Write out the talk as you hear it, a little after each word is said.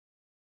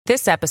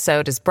This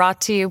episode is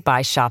brought to you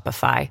by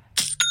Shopify.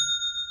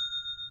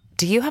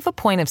 Do you have a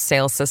point of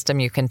sale system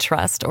you can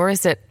trust, or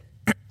is it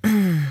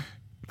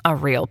a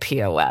real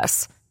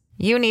POS?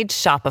 You need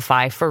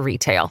Shopify for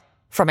retail.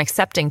 From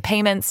accepting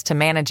payments to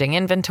managing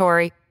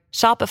inventory,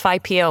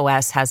 Shopify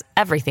POS has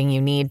everything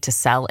you need to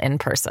sell in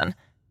person.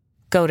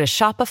 Go to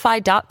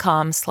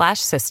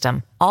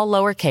shopify.com/system, all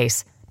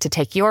lowercase, to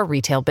take your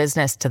retail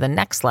business to the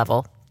next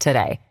level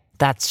today.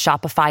 That's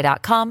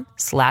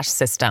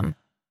shopify.com/system.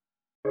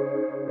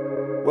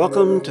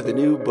 Welcome to the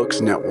New Books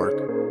Network.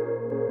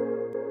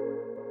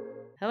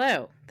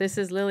 Hello, this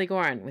is Lily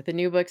Gorin with the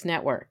New Books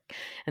Network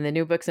and the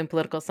New Books in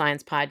Political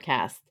Science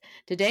podcast.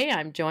 Today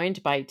I'm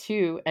joined by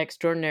two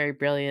extraordinary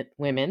brilliant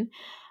women,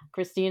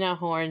 Kristina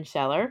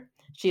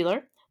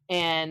Sheeler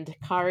and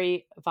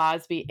Karrin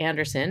Vasby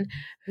Anderson,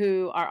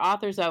 who are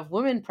authors of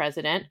Woman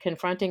President,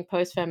 Confronting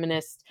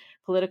Postfeminist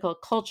Political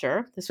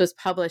Culture. This was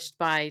published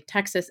by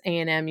Texas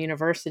A&M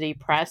University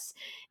Press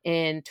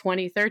in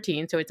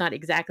 2013, so it's not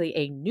exactly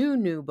a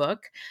new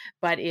book,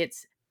 but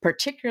it's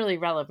particularly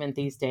relevant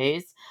these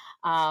days.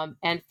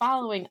 And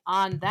following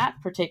on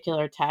that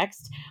particular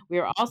text, we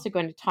are also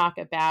going to talk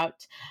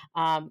about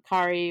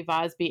Karrin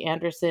Vasby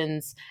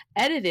Anderson's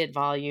edited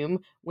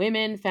volume,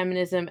 Women,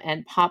 Feminism,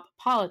 and Pop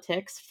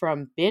Politics,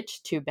 From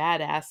Bitch to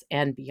Badass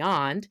and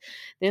Beyond.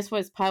 This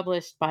was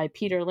published by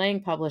Peter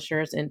Lang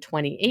Publishers in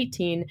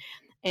 2018.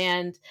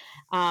 And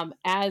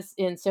as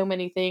in so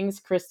many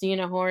things,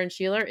 Kristina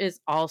Sheeler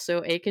is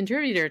also a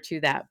contributor to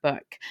that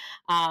book.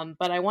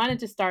 But I wanted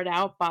to start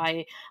out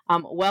by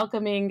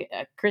welcoming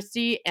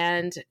Kristy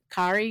and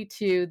Karrin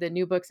to the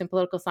New Books in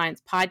Political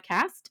Science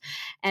podcast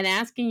and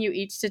asking you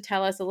each to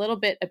tell us a little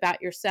bit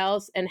about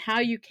yourselves and how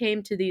you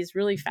came to these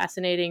really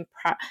fascinating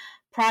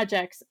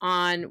projects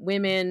on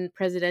women,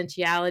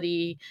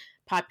 presidentiality,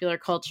 popular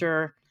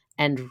culture,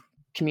 and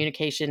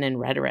communication and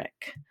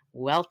rhetoric.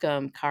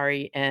 Welcome,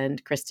 Karrin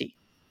and Kristy.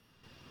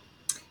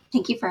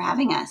 Thank you for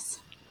having us.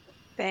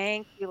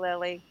 Thank you,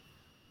 Lily.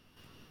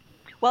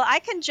 Well, I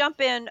can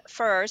jump in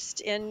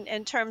first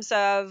in terms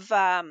of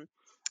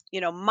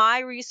my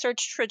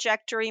research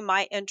trajectory,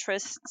 my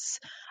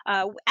interests.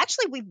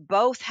 Actually, we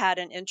both had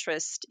an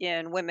interest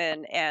in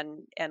women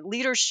and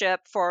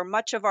leadership for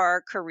much of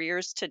our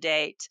careers to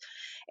date.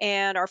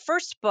 And our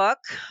first book,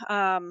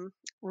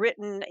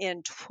 written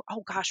in,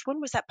 when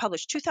was that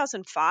published?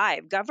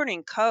 2005,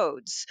 Governing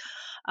Codes.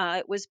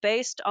 It was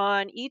based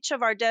on each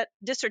of our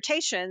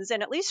dissertations.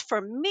 And at least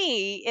for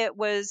me, it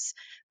was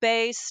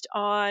based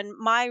on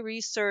my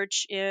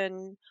research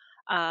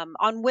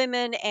on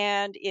women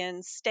and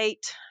in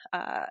state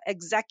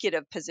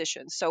executive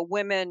positions, so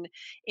women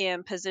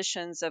in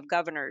positions of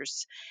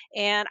governors.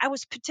 And I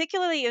was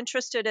particularly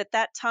interested at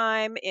that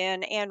time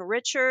in Ann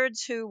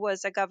Richards, who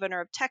was a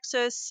governor of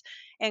Texas,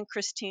 and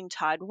Christine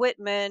Todd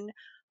Whitman,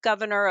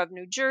 governor of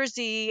New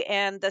Jersey,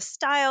 and the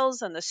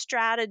styles and the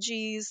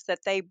strategies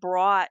that they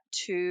brought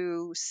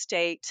to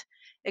state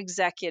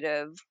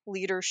executive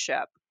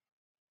leadership.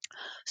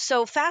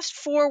 So fast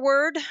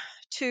forward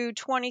to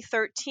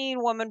 2013,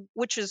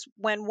 which is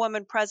when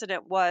Woman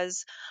President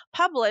was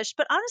published.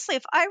 But honestly,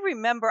 if I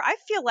remember, I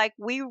feel like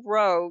we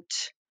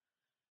wrote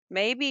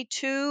maybe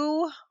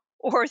 2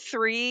 or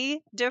 3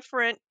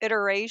 different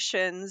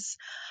iterations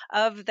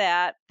of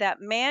that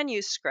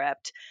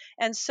manuscript.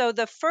 And so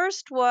the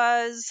first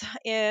was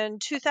in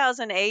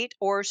 2008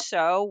 or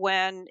so,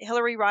 when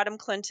Hillary Rodham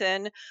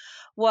Clinton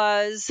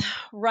was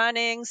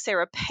running.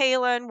 Sarah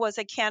Palin was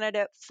a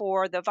candidate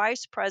for the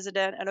vice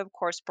president. And of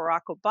course,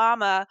 Barack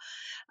Obama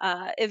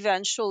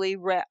eventually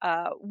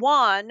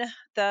won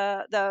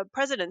the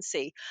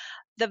presidency.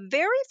 The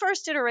very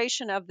first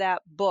iteration of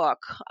that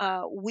book,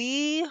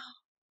 we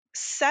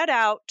set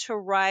out to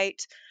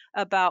write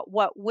about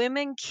what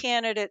women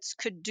candidates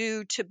could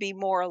do to be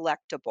more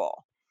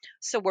electable.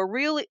 So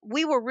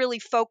we were really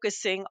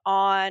focusing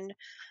on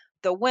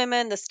the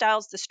women, the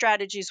styles, the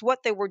strategies,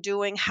 what they were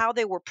doing, how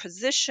they were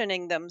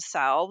positioning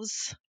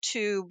themselves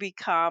to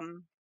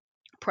become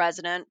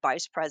president,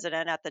 vice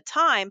president at the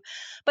time.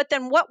 But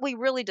then what we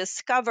really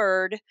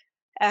discovered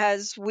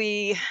as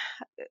we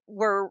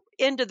were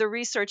into the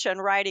research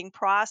and writing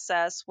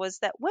process was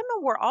that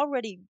women were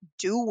already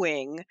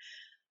doing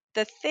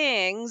the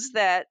things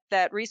that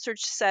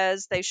research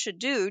says they should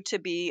do to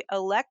be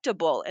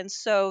electable. And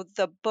so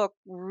the book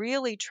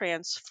really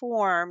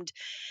transformed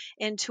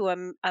into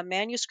a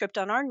manuscript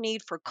on our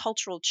need for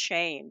cultural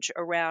change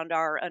around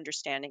our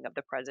understanding of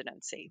the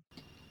presidency.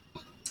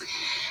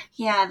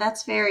 Yeah,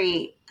 that's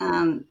very,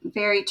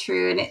 very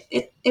true. And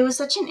it was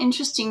such an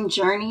interesting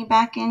journey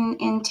back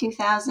in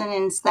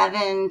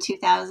 2007,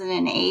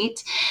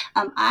 2008.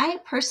 I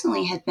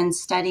personally had been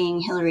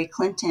studying Hillary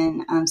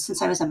Clinton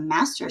since I was a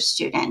master's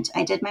student.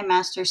 I did my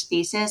master's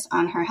thesis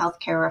on her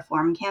healthcare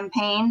reform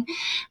campaign.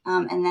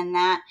 And then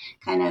that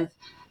kind of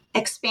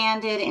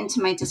expanded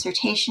into my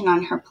dissertation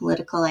on her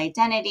political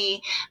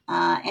identity.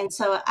 And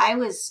so I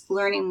was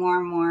learning more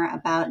and more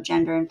about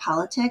gender and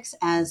politics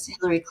as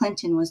Hillary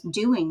Clinton was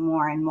doing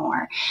more and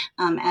more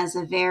as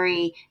a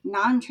very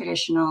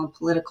non-traditional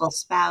political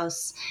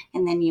spouse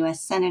and then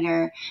U.S.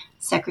 Senator,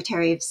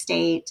 Secretary of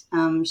State.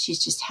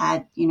 She's just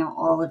had,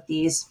 all of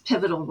these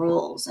pivotal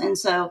roles. And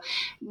so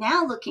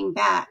now looking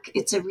back,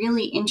 it's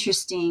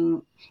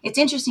interesting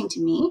to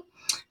me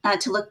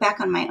to look back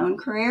on my own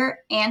career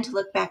and to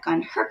look back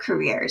on her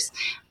careers,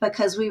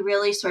 because we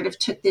really sort of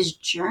took this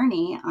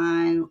journey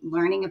on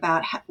learning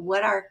about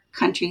what our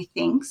country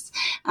thinks.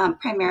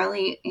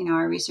 Primarily,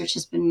 our research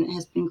has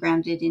been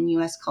grounded in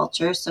U.S.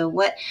 culture. So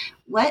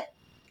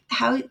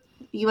how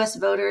U.S.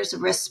 voters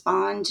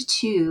respond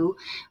to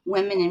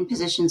women in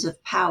positions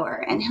of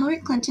power. And Hillary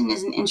Clinton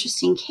is an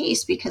interesting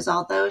case because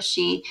although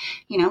she,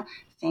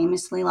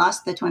 famously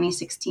lost the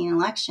 2016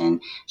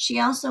 election, she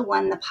also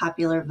won the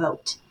popular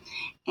vote.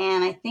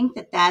 And I think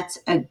that that's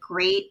a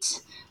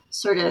great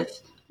sort of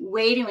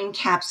way to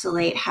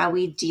encapsulate how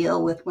we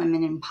deal with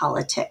women in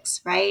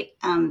politics, right?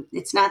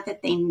 It's not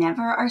that they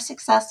never are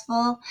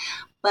successful,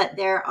 but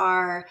there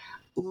are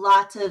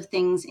lots of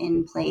things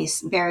in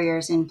place,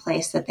 barriers in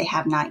place that they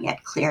have not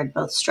yet cleared,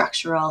 both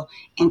structural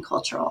and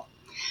cultural.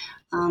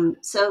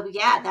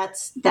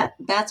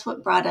 That's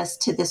what brought us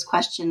to this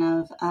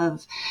question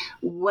of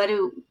what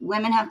do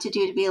women have to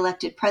do to be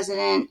elected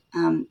president?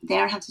 They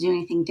don't have to do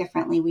anything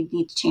differently. We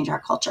need to change our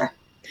culture.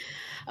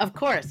 Of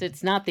course,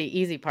 it's not the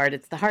easy part,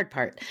 it's the hard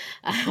part.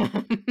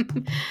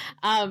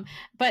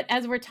 But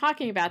as we're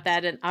talking about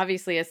that, and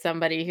obviously as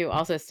somebody who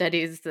also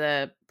studies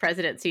the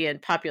presidency and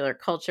popular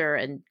culture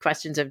and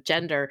questions of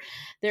gender,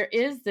 there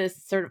is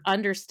this sort of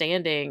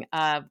understanding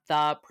of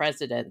the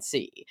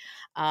presidency,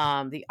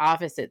 the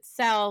office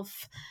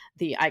itself,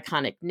 the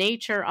iconic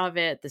nature of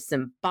it, the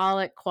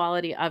symbolic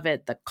quality of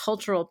it, the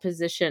cultural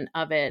position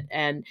of it.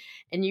 And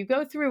you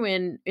go through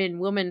in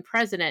Woman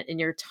President, and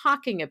you're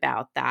talking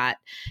about that,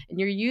 and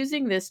you're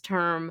using this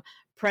term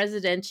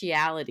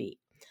presidentiality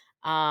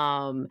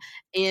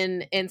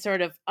in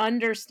sort of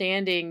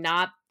understanding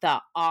not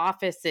the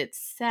office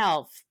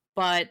itself,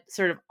 but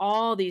sort of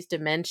all these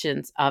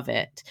dimensions of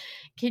it.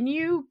 Can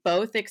you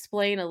both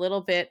explain a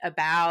little bit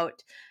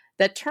about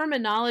the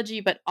terminology,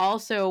 but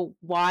also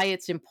why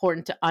it's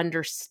important to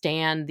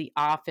understand the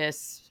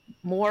office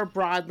more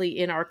broadly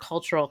in our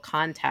cultural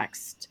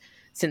context,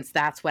 since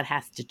that's what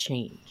has to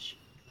change?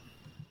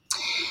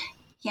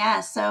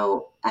 Yeah,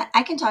 so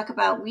I can talk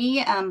about,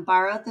 we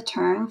borrowed the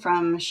term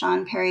from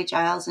Sean Perry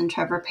Giles and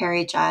Trevor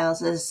Perry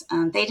Giles as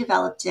they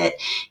developed it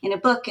in a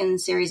book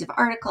and series of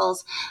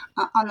articles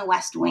on the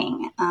West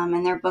Wing.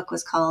 And their book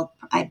was called,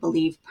 I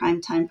believe,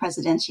 Primetime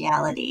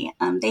Presidentiality.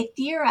 They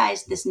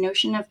theorized this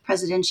notion of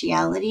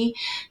presidentiality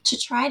to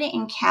try to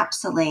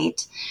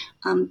encapsulate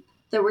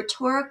the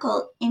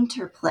rhetorical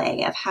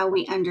interplay of how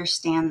we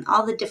understand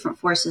all the different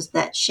forces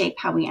that shape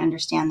how we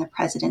understand the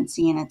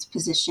presidency and its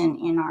position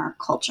in our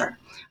culture,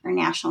 our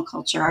national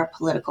culture, our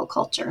political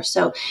culture.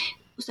 So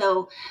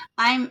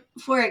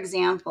for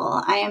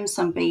example, I am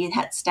somebody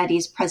that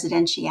studies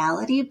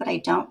presidentiality, but I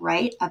don't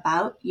write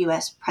about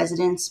U.S.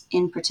 presidents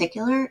in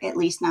particular, at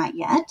least not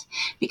yet,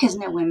 because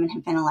no women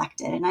have been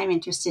elected, and I'm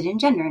interested in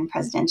gender and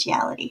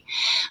presidentiality.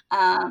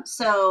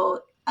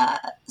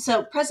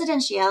 So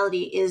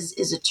presidentiality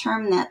is a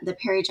term that the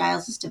Perry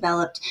Giles has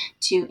developed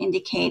to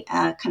indicate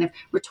a kind of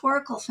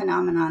rhetorical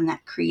phenomenon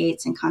that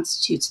creates and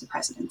constitutes the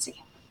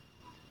presidency.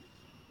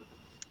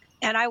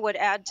 And I would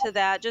add to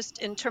that,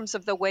 just in terms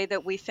of the way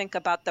that we think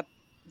about the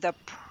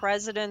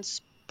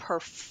president's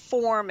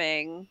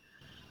performing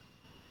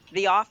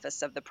the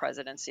office of the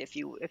presidency, if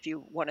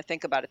you want to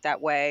think about it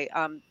that way,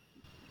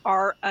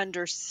 our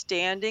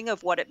understanding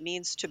of what it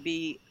means to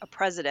be a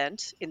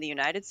president in the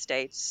United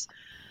States,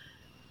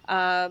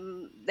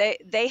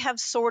 they have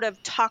sort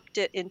of talked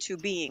it into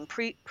being.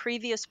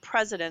 Previous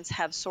presidents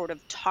have sort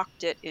of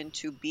talked it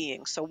into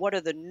being. So what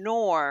are the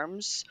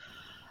norms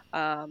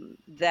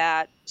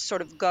that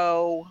sort of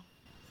go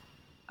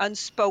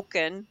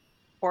unspoken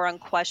or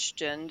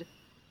unquestioned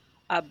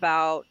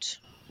about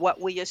what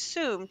we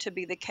assume to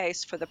be the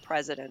case for the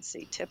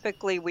presidency?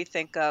 Typically, we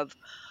think of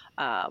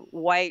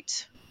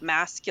white,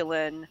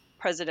 masculine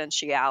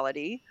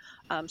presidentiality.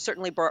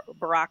 Certainly,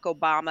 Barack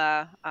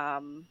Obama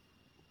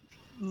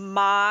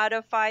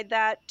modified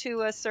that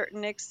to a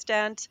certain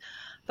extent,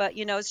 but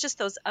it's just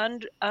those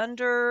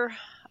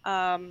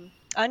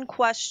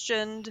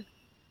unquestioned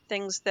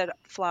things that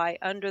fly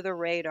under the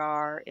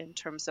radar in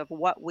terms of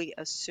what we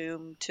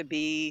assume to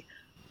be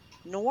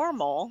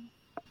normal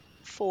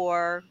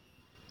for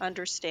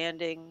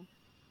understanding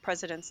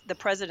the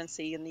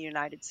presidency in the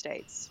United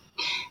States.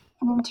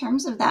 And in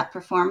terms of that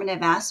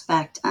performative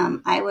aspect,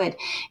 I would,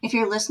 if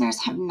your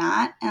listeners have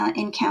not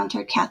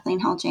encountered Kathleen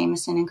Hall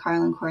Jamieson and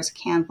Karrin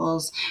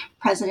Campbell's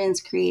Presidents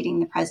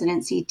Creating the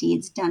Presidency,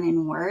 Deeds Done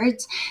in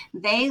Words,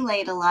 they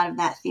laid a lot of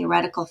that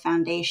theoretical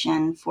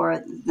foundation for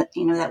the,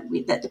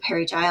 that the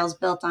Perry Giles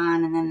built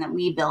on, and then that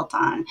we built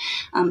on.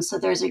 So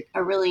there's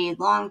a really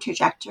long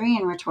trajectory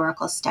in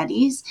rhetorical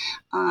studies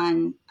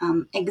on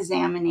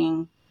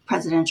examining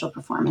presidential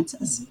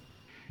performances.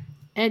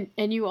 And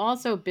you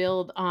also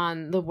build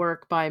on the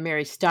work by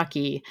Mary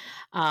Stuckey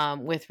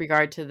with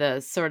regard to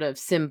the sort of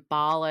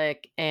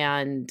symbolic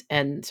and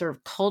sort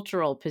of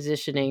cultural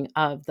positioning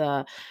of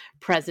the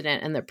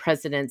president and the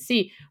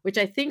presidency, which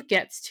I think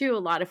gets to a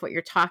lot of what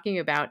you're talking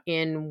about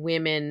in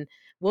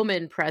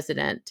woman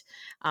president,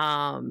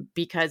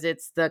 because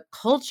it's the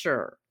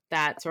culture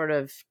that sort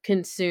of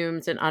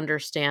consumes and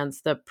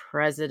understands the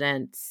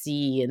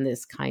presidency in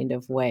this kind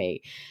of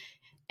way.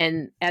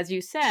 And as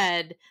you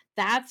said,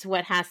 that's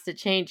what has to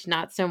change,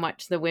 not so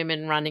much the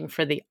women running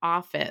for the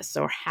office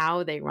or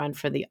how they run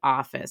for the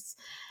office.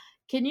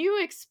 Can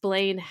you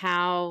explain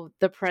how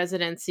the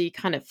presidency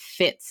kind of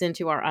fits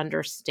into our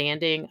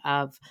understanding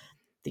of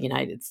the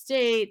United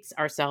States,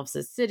 ourselves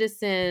as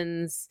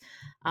citizens,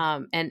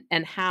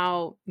 and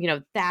how,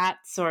 that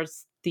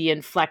sorts the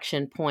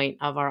inflection point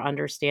of our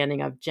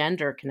understanding of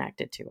gender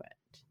connected to it?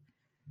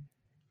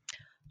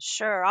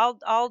 Sure.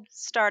 I'll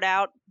start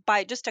out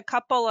by just a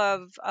couple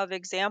of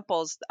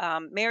examples.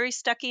 Mary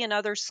Stuckey and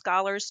other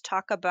scholars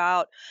talk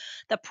about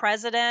the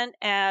president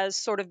as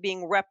sort of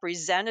being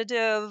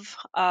representative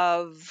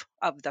of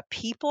the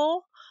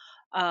people,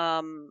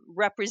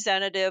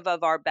 representative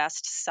of our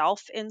best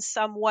self in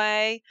some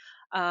way.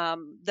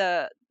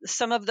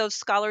 Some of those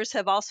scholars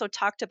have also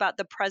talked about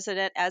the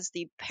president as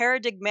the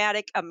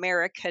paradigmatic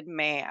American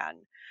man,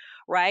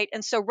 right?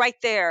 And so right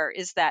there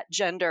is that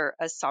gender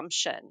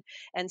assumption.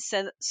 And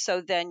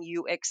so then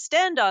you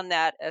extend on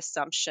that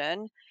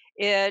assumption.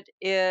 It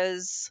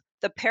is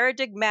the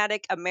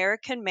paradigmatic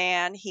American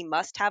man. He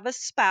must have a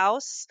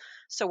spouse.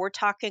 So we're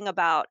talking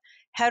about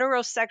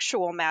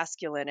heterosexual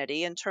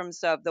masculinity in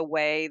terms of the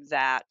way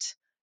that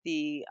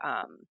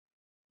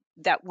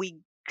that we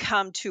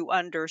come to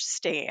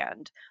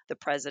understand the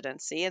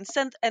presidency, and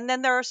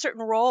then there are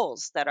certain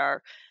roles that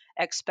are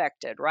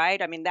expected,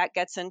 right? I mean, that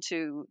gets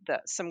into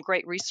some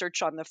great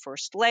research on the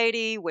first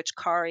lady, which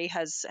Kari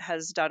has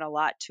done a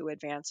lot to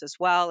advance as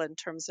well, in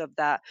terms of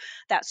that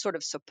sort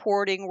of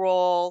supporting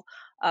role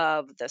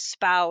of the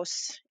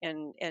spouse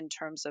in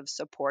terms of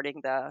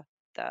supporting the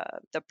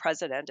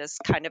president as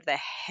kind of the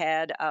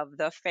head of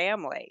the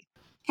family.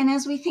 And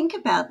as we think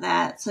about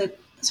that, so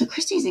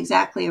Christy's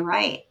exactly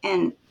right.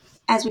 And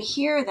as we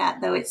hear that,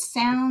 though, it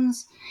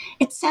sounds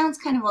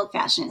kind of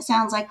old-fashioned. It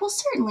sounds like, well,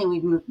 certainly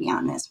we've moved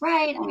beyond this,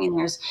 right? I mean,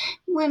 there's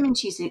women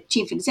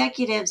chief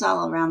executives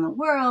all around the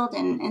world,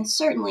 and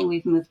certainly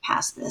we've moved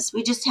past this.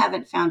 We just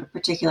haven't found a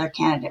particular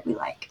candidate we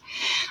like.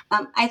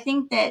 I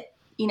think that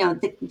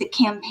the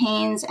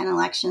campaigns and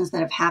elections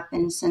that have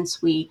happened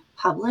since we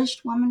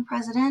published Woman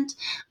President,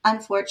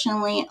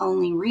 unfortunately,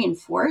 only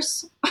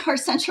reinforce our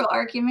central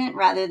argument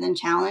rather than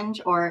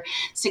challenge or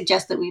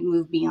suggest that we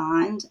move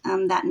beyond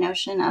that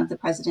notion of the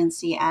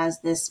presidency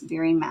as this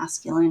very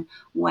masculine,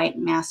 white,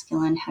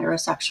 masculine,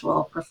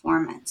 heterosexual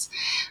performance.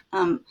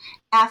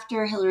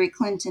 After Hillary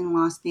Clinton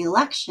lost the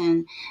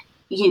election,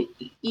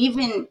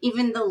 even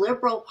the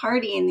Liberal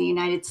Party in the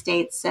United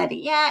States said,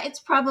 yeah, it's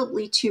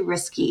probably too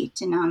risky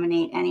to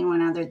nominate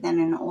anyone other than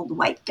an old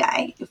white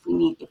guy if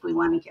we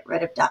want to get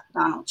rid of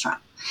Donald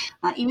Trump.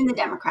 Even the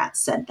Democrats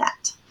said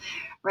that,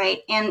 right?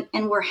 And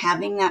we're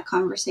having that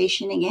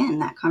conversation again.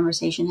 That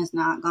conversation has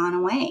not gone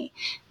away,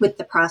 with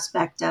the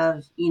prospect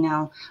of,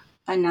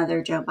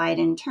 another Joe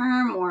Biden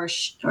term, or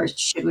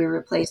should we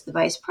replace the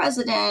vice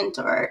president,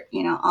 or,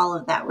 all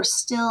of that. We're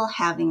still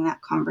having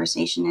that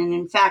conversation. And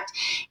in fact,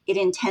 it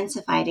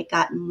intensified. It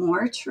got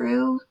more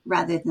true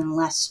rather than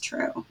less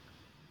true.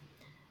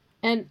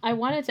 And I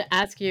wanted to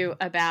ask you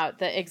about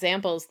the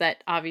examples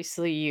that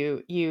obviously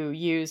you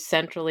use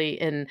centrally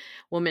in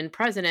Woman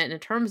President in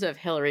terms of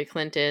Hillary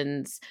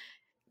Clinton's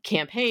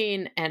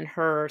campaign and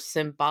her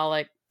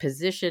symbolic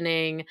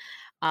positioning,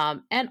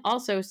 and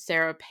also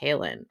Sarah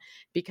Palin,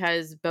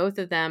 because both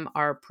of them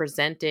are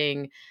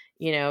presenting,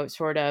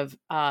 sort of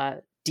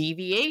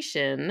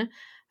deviation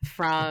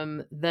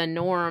from the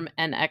norm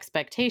and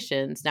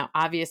expectations. Now,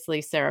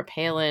 obviously, Sarah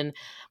Palin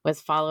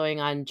was following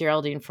on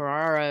Geraldine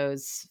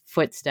Ferraro's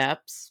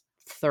footsteps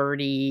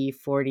 30,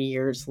 40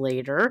 years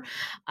later.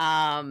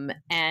 And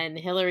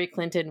Hillary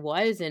Clinton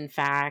was, in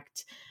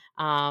fact,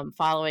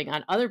 following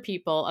on other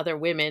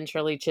women,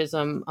 Shirley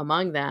Chisholm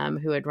among them,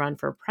 who had run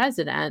for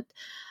president.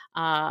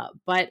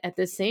 But at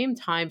the same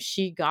time,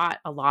 she got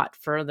a lot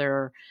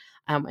further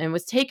and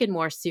was taken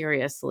more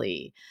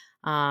seriously,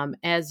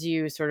 as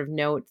you sort of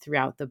note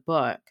throughout the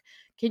book.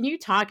 Can you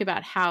talk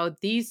about how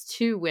these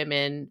two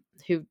women,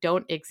 who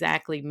don't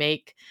exactly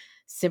make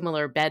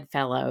similar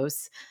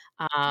bedfellows,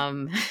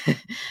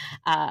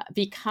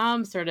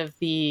 become sort of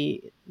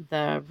the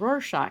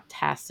Rorschach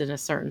test, in a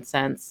certain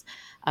sense,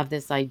 of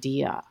this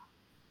idea?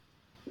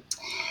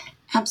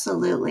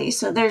 Absolutely.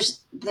 So there's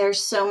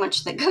so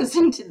much that goes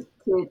into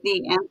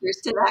the answers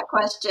to that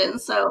question.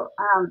 So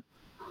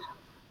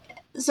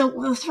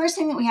the first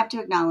thing that we have to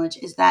acknowledge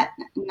is that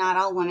not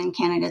all women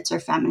candidates are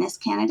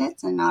feminist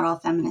candidates, and not all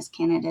feminist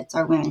candidates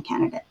are women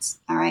candidates.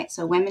 All right.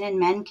 So women and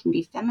men can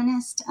be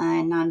feminist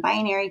and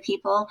non-binary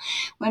people.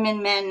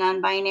 Women, men,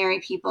 non-binary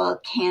people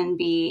can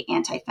be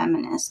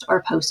anti-feminist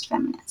or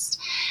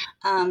post-feminist.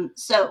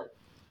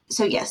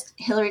 So yes,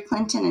 Hillary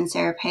Clinton and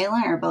Sarah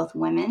Palin are both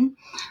women.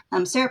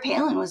 Sarah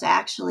Palin was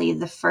actually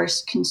the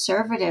first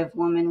conservative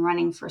woman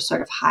running for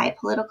sort of high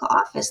political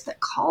office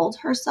that called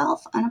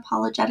herself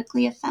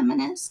unapologetically a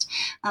feminist,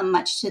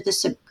 much to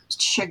the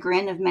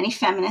chagrin of many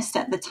feminists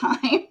at the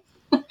time.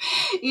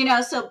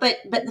 But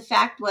the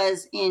fact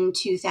was, in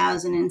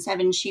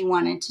 2007, she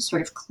wanted to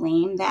sort of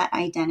claim that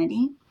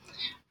identity,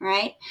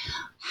 right?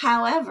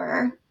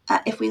 However,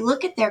 if we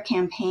look at their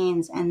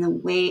campaigns and the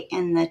way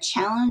and the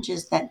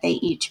challenges that they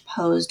each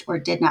posed or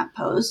did not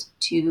pose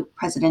to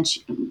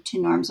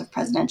norms of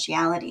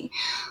presidentiality,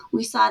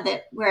 we saw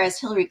that whereas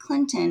Hillary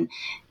Clinton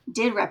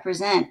did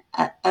represent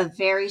a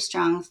very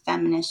strong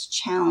feminist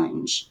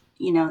challenge,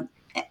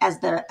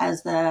 as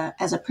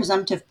a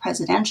presumptive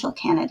presidential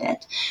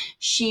candidate,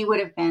 she would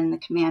have been the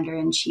commander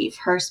in chief.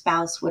 Her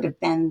spouse would have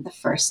been the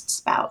first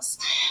spouse,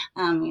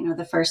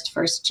 the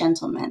first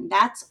gentleman.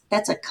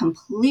 That's a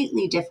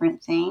completely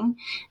different thing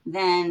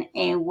than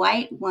a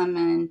white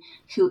woman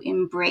who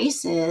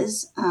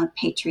embraces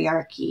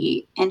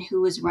patriarchy and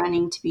who is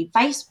running to be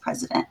vice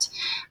president,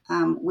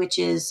 which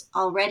is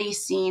already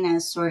seen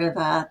as sort of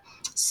a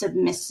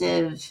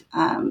submissive,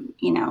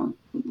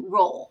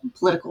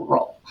 political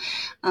role.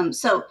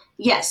 So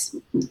yes,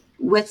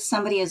 with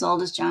somebody as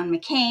old as John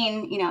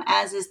McCain,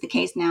 as is the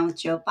case now with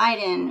Joe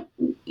Biden,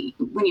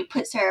 when you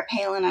put Sarah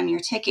Palin on your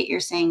ticket, you're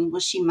saying, well,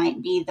 she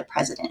might be the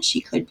president. She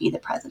could be the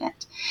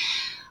president.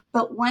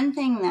 But one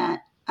thing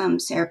that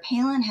Sarah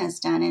Palin has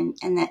done,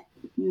 and that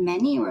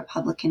many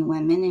Republican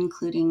women,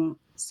 including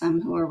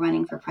some who are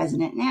running for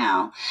president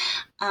now,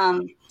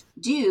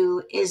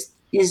 do is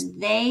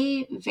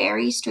they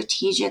very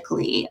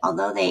strategically,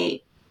 although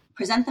they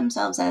present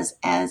themselves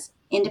as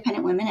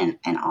independent women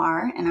and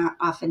are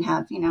often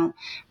have,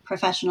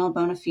 professional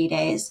bona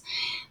fides,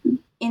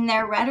 in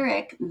their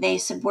rhetoric, they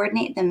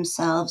subordinate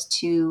themselves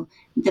to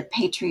the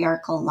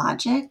patriarchal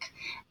logic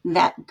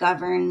that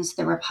governs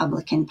the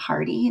Republican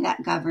Party,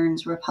 that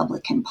governs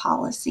Republican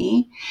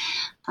policy.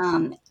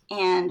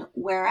 And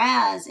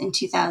whereas in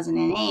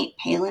 2008,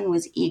 Palin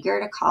was eager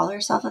to call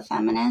herself a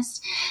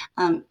feminist,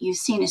 you've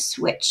seen a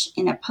switch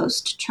in a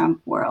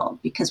post-Trump world,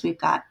 because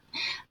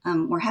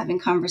we're having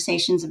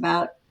conversations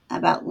about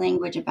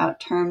language,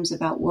 about terms,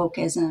 about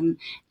wokeism,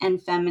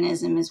 and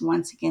feminism is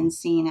once again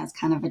seen as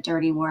kind of a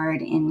dirty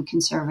word in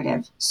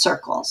conservative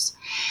circles.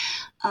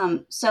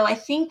 So I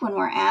think when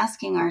we're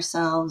asking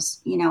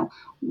ourselves,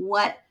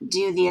 what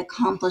do the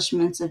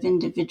accomplishments of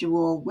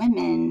individual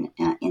women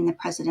in the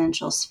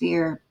presidential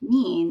sphere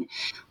mean,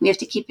 we have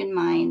to keep in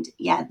mind,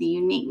 the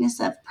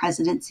uniqueness of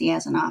presidency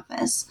as an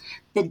office,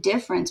 the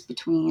difference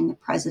between the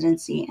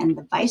presidency and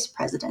the vice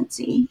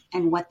presidency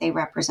and what they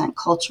represent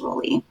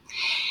culturally,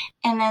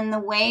 and then the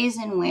ways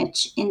in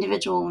which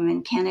individual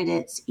women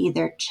candidates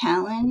either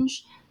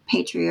challenge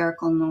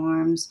patriarchal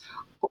norms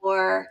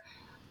or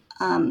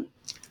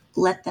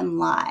let them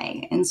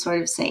lie and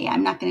sort of say,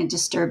 I'm not going to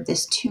disturb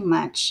this too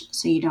much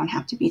so you don't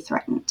have to be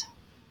threatened.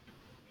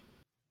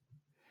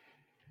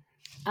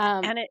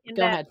 And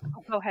Go ahead.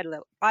 Go ahead,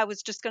 Lou. I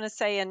was just going to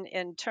say,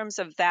 in terms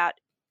of that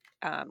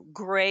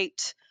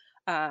great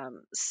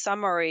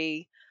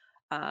summary,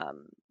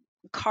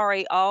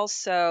 Kari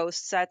also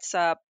sets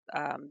up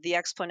the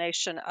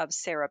explanation of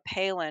Sarah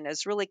Palin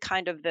as really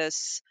kind of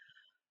this,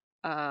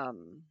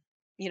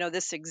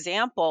 this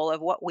example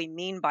of what we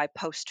mean by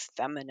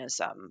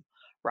post-feminism,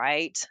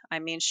 right? I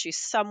mean, she's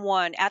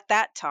someone at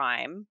that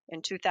time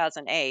in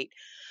 2008,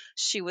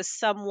 she was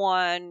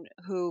someone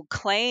who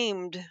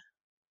claimed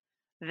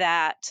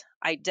that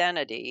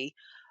identity,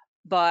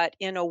 but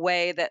in a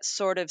way that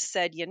sort of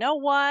said, you know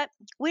what,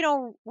 we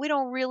don't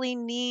really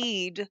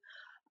need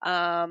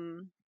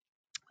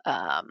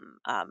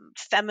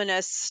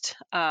feminist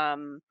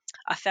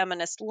a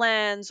feminist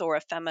lens or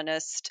a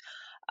feminist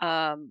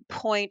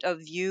point of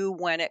view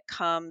when it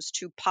comes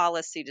to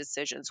policy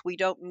decisions. We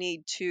don't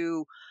need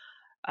to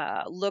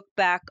look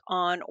back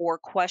on or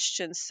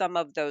question some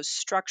of those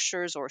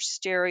structures or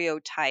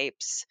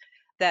stereotypes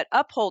that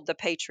uphold the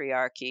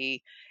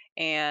patriarchy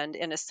and,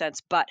 in a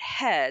sense, butt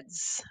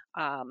heads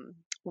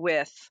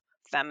with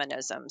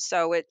feminism.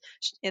 So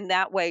in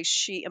that way,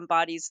 she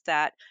embodies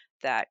that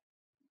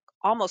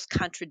almost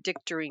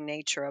contradictory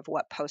nature of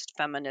what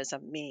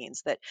post-feminism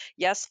means. That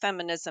yes,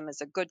 feminism is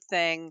a good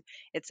thing,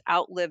 it's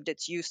outlived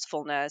its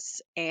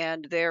usefulness,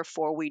 and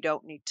therefore we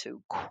don't need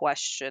to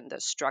question the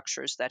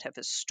structures that have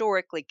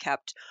historically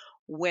kept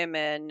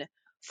women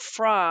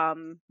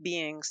from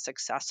being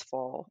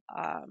successful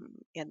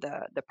in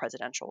the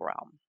presidential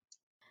realm.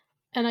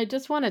 And I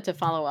just wanted to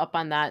follow up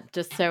on that,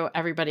 just so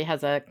everybody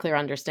has a clear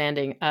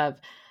understanding of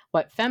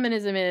what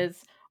feminism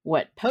is,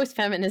 what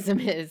post-feminism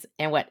is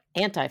and what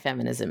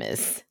anti-feminism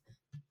is.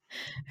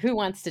 Who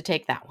wants to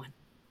take that one?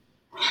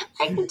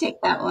 I can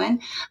take that one.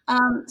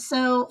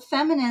 So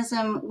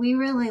feminism, we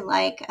really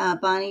like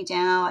Bonnie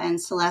Dow and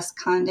Celeste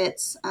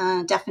Condit's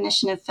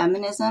definition of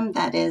feminism,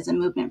 that is a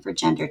movement for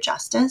gender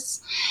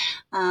justice.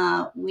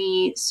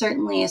 We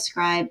certainly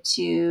ascribe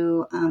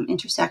to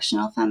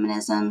intersectional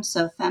feminism.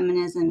 So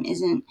feminism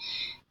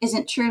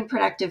isn't true and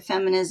productive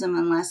feminism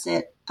unless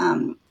it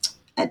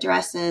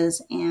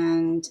addresses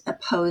and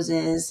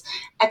opposes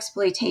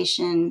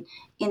exploitation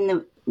in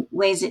the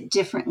ways it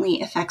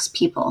differently affects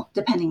people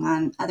depending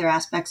on other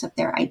aspects of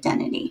their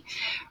identity,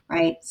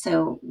 right?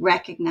 So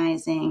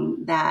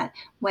recognizing that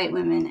white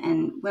women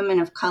and women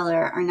of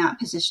color are not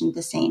positioned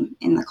the same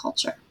in the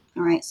culture.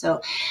 All right.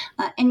 So,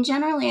 and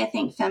generally, I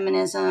think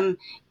feminism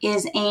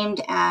is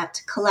aimed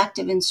at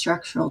collective and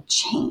structural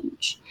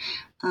change.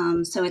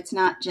 So it's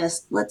not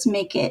just let's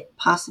make it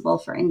possible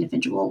for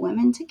individual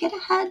women to get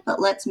ahead,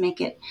 but let's make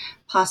it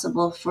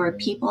possible for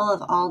people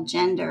of all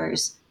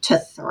genders to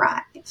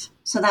thrive.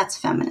 So that's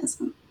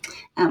feminism,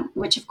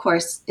 which of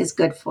course is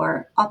good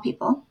for all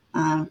people,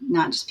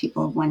 not just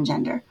people of one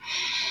gender.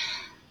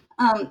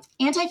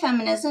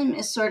 Anti-feminism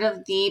is sort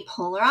of the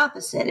polar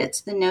opposite.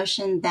 It's the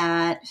notion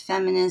that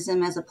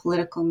feminism as a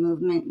political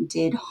movement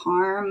did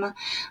harm,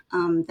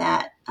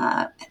 that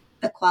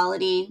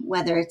equality,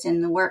 whether it's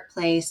in the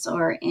workplace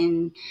or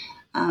in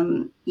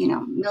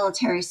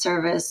military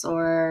service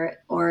or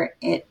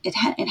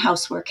in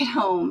housework at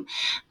home,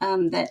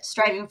 that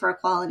striving for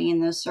equality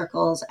in those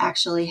circles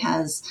actually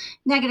has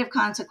negative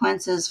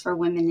consequences for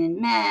women and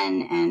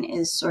men and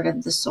is sort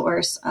of the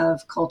source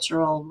of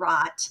cultural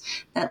rot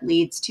that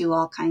leads to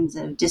all kinds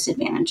of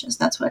disadvantages.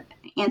 That's what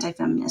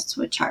anti-feminists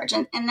would charge.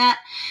 And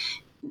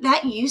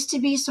that used to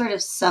be sort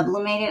of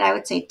sublimated, I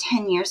would say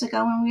 10 years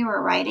ago when we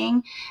were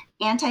writing.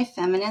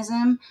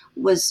 Anti-feminism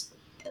was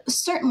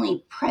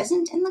certainly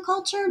present in the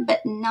culture,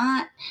 but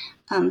not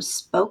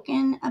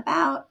spoken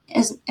about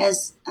as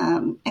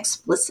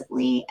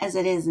explicitly as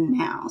it is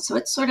now. So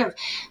it's sort of,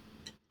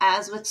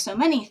 as with so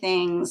many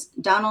things,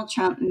 Donald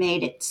Trump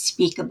made it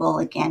speakable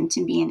again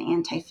to be an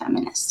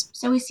anti-feminist.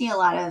 So we see a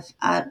lot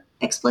of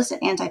explicit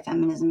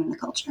anti-feminism in the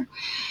culture.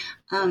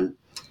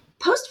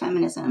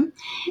 Post-feminism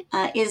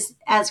is,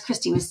 as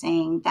Christy was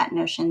saying, that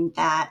notion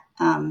that,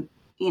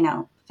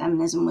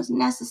 feminism was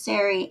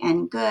necessary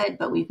and good,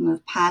 but we've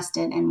moved past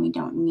it and we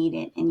don't need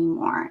it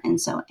anymore.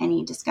 And so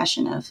any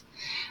discussion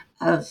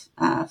of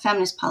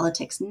feminist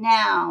politics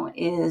now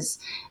is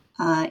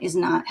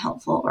not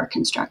helpful or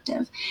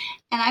constructive.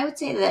 And I would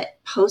say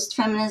that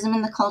post-feminism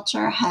in the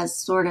culture has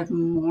sort of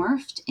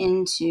morphed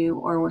into,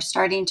 or we're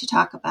starting to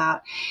talk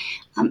about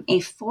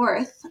a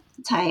fourth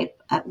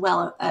type,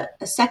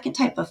 a second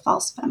type of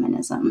false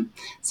feminism.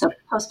 So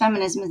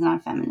post-feminism is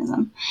not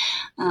feminism.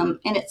 And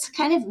it's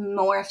kind of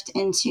morphed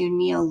into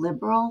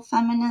neoliberal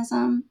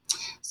feminism.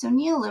 So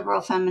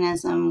neoliberal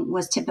feminism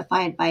was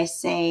typified by,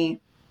 say,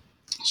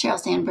 Sheryl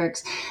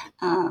Sandberg's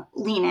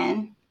Lean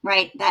In,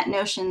 right? That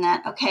notion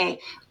that, okay,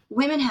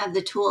 women have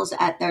the tools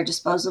at their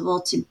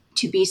disposal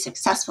to be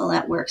successful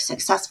at work,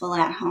 successful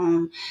at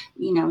home,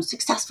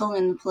 successful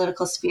in the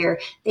political sphere.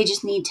 They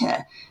just need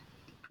to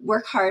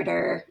work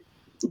harder,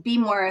 be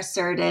more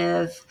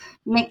assertive,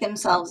 make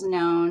themselves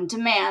known,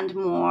 demand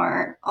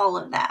more, all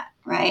of that,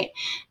 right?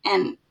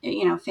 And,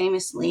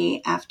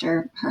 famously,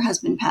 after her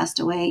husband passed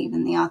away,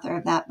 even the author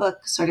of that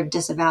book sort of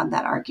disavowed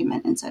that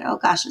argument and said, oh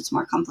gosh, it's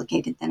more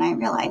complicated than I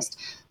realized.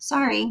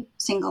 Sorry,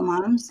 single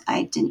moms,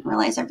 I didn't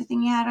realize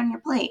everything you had on your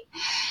plate.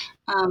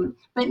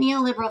 But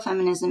neoliberal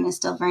feminism is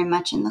still very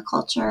much in the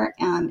culture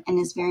and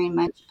is very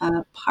much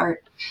a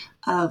part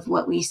of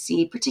what we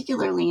see,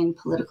 particularly in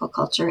political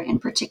culture and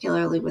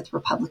particularly with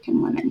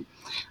Republican women.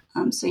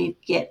 So you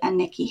get a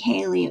Nikki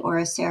Haley or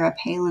a Sarah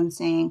Palin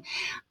saying,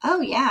 oh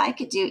yeah, I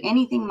could do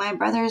anything my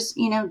brothers,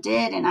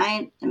 did.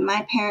 And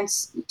my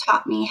parents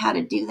taught me how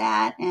to do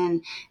that.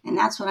 And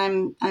that's what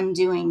I'm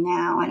doing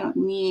now. I don't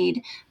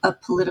need a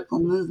political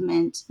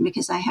movement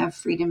because I have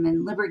freedom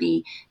and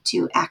liberty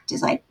to act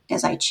as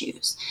I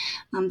choose.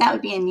 That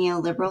would be a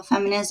neoliberal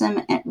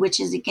feminism, which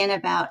is again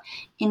about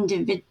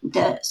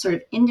the sort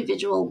of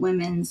individual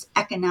women's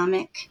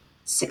economic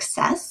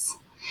success,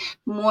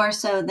 more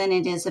so than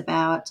it is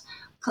about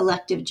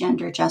collective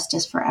gender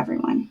justice for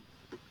everyone.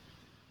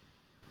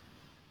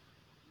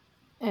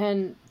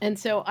 And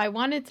so I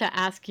wanted to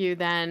ask you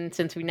then,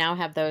 since we now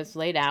have those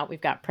laid out,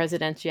 we've got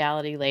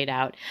presidentiality laid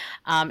out,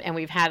 and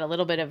we've had a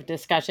little bit of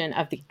discussion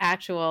of the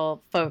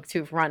actual folks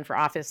who've run for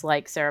office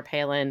like Sarah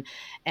Palin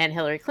and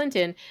Hillary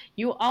Clinton.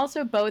 You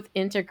also both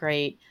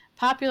integrate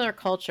popular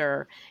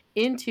culture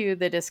into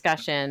the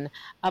discussion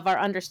of our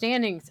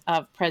understandings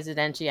of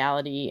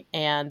presidentiality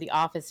and the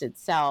office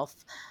itself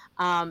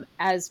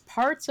as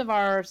parts of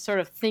our sort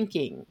of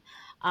thinking.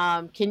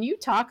 Can you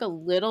talk a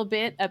little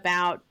bit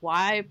about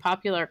why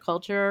popular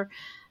culture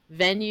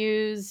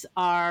venues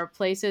are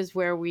places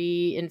where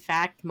we, in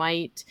fact,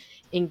 might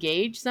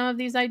engage some of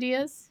these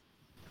ideas?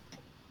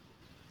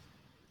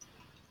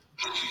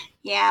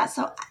 Yeah,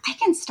 so I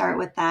can start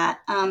with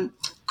that.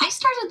 I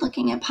started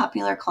looking at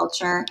popular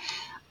culture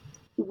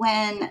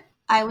when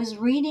I was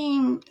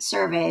reading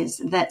surveys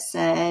that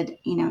said,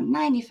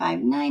 95,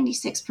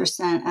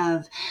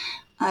 96%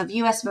 of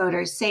U.S.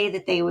 voters say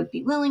that they would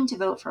be willing to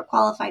vote for a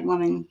qualified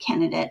woman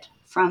candidate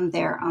from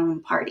their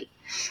own party,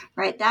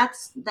 right?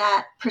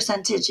 That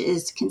percentage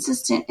is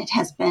consistent. It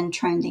has been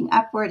trending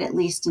upward at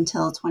least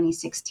until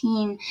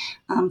 2016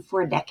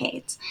 for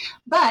decades.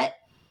 But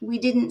we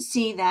didn't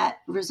see that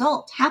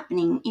result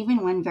happening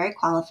even when very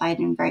qualified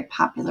and very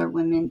popular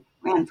women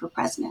ran for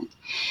president.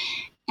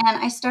 And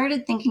I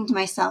started thinking to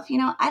myself,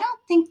 I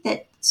don't think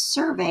that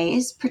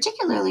surveys,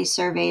 particularly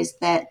surveys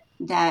that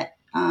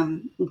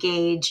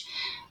gauge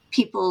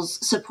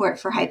people's support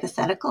for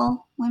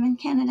hypothetical women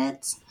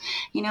candidates,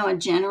 a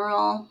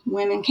general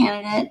women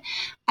candidate,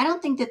 I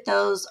don't think that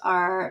those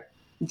are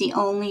the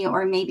only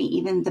or maybe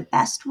even the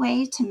best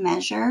way to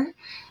measure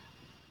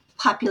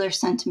popular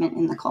sentiment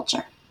in the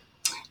culture.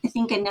 I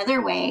think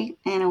another way,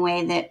 and a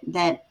way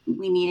that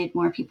we needed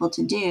more people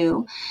to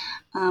do,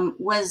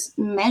 was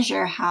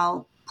measure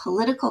how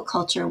political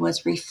culture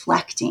was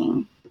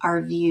reflecting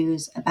our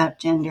views about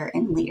gender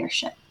and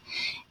leadership.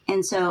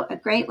 And so a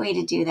great way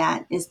to do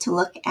that is to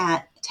look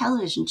at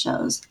television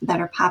shows that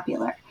are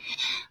popular.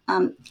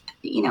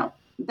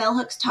 Bell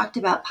Hooks talked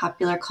about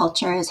popular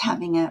culture as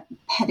having a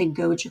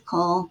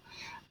pedagogical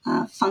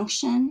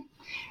function,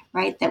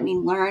 right? That we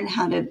learn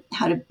how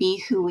to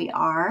be who we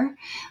are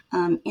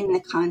in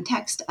the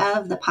context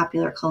of the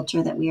popular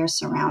culture that we are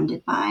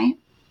surrounded by.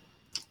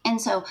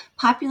 And so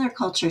popular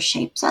culture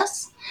shapes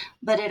us,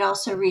 but it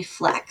also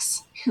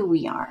reflects who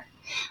we are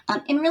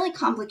in really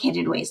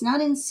complicated ways,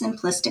 not in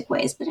simplistic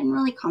ways, but in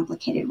really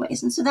complicated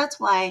ways. And so that's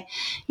why,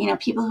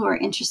 people who are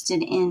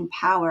interested in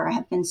power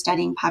have been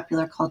studying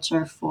popular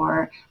culture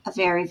for a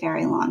very,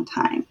 very long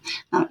time,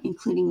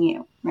 including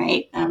you,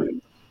 right?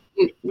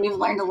 We've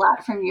learned a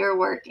lot from your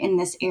work in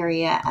this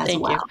area as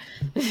Thank well.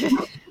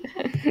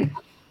 you.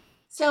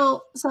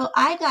 So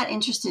I got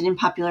interested in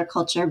popular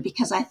culture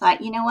because I thought,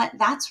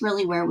 that's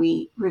really where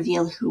we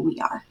reveal who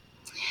we are.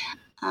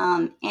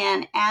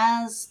 And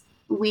as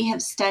we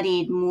have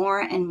studied more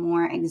and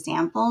more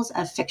examples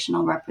of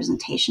fictional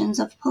representations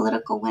of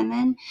political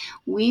women,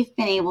 we've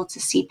been able to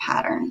see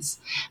patterns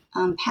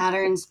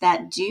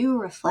that do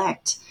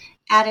reflect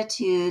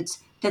attitudes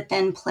that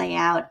then play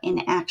out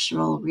in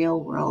actual real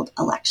world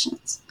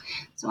elections.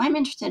 So I'm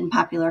interested in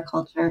popular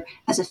culture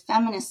as a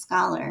feminist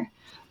scholar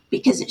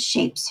because it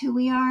shapes who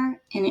we are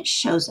and it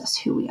shows us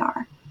who we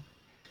are.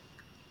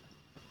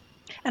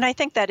 And I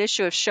think that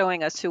issue of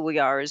showing us who we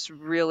are is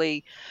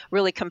really,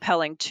 really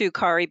compelling too,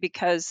 Kari,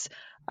 because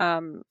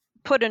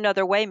put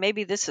another way,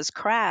 maybe this is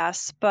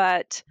crass,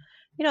 but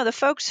the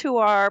folks who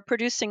are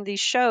producing these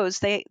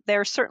shows,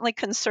 they're certainly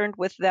concerned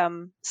with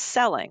them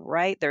selling,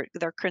 right?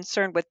 They're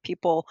concerned with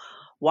people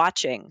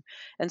watching.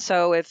 And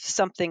so if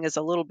something is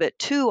a little bit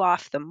too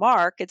off the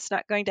mark, it's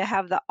not going to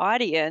have the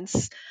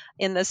audience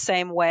in the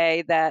same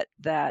way that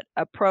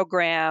a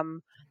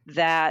program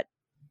that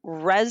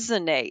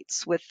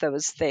resonates with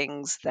those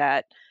things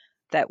that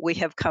we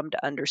have come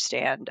to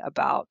understand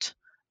about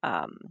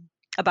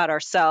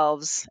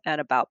ourselves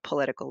and about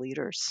political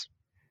leaders.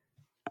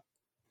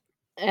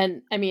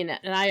 And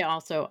I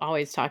also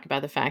always talk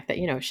about the fact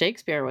that,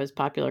 Shakespeare was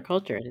popular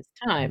culture at his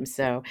time.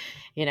 So,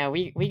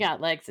 we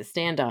got legs to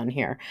stand on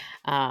here.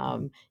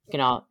 You can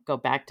all go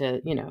back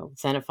to,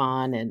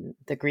 Xenophon and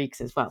the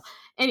Greeks as well.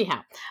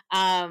 Anyhow,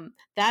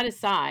 that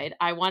aside,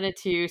 I wanted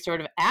to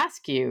sort of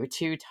ask you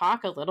to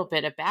talk a little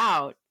bit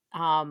about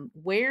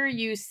where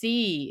you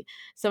see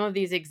some of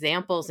these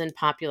examples in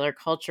popular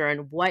culture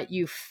and what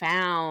you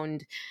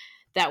found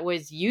that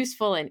was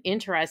useful and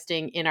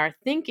interesting in our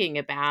thinking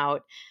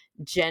about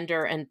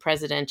gender and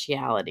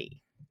presidentiality.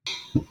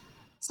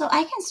 So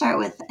I can start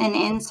with an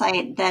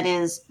insight that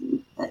is,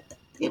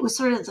 it was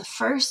sort of the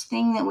first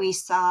thing that we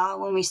saw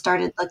when we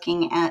started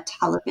looking at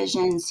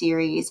television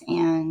series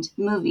and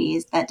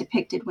movies that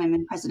depicted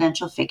women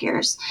presidential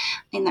figures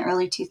in the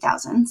early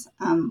 2000s,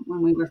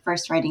 when we were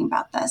first writing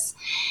about this.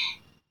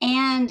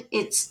 And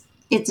it's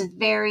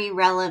very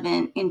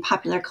relevant in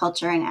popular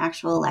culture and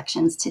actual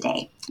elections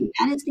today. And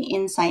that is the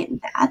insight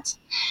that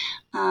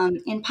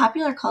in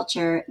popular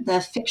culture,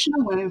 the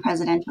fictional women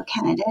presidential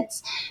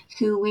candidates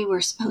who we were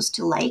supposed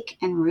to like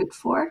and root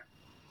for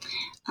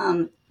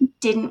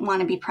didn't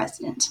want to be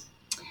president.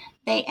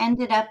 They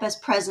ended up as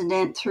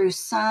president through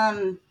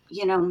some,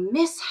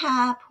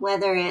 mishap,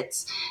 whether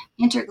it's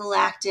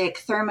intergalactic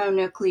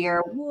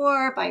thermonuclear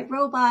war by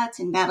robots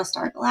in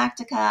Battlestar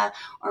Galactica,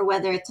 or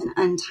whether it's an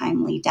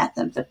untimely death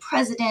of the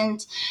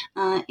president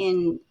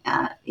in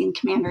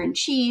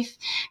Commander-in-Chief,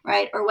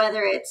 right? Or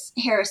whether it's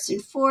Harrison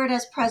Ford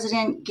as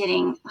president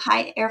getting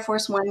Air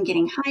Force One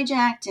getting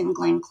hijacked, and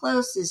Glenn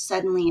Close is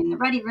suddenly in the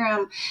ready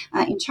room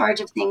in charge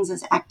of things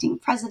as acting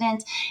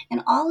president.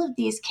 In all of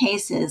these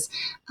cases,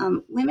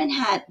 women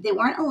they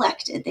weren't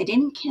elected. They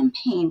didn't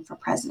campaign for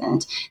president.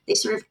 They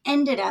sort of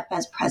ended up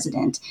as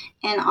president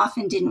and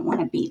often didn't want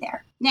to be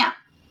there. Now,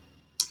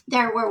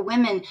 There were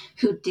women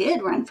who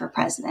did run for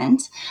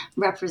president,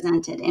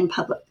 represented in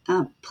public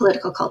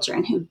political culture,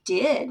 and who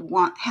did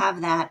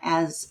have that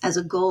as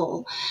a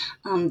goal,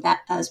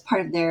 that as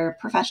part of their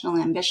professional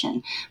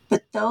ambition.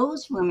 But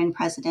those women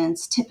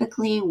presidents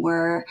typically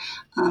were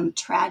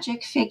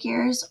tragic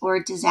figures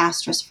or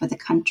disastrous for the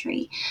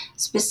country.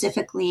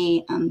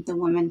 Specifically, the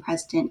woman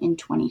president in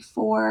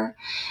 24.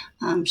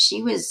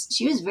 She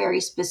was very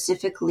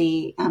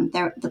specifically,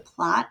 the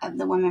plot of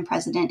the woman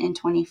president in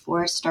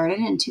 24 started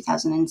in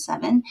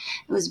 2007.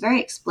 It was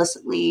very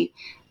explicitly,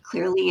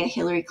 clearly a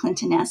Hillary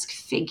Clinton-esque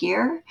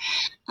figure.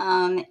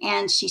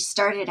 And she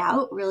started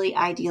out really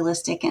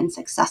idealistic and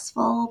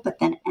successful, but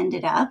then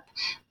ended up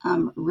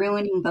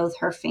ruining both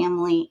her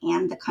family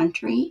and the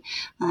country.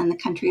 And the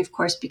country, of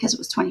course, because it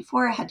was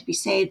 24, had to be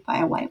saved by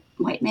a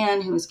white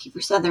man who was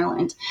Kiefer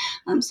Sutherland.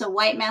 So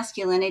white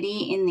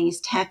masculinity in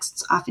these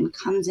texts often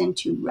comes in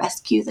to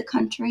rescue the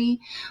country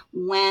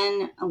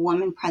when a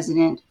woman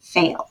president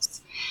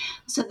fails.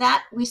 So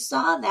that we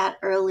saw that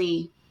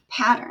early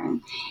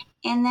pattern.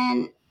 And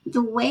then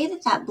the way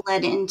that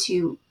bled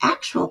into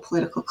actual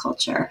political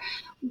culture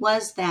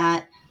was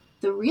that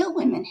the real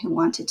women who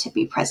wanted to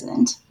be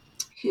president,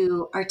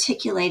 who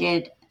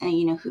articulated,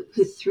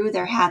 who threw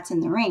their hats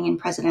in the ring in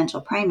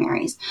presidential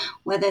primaries,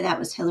 whether that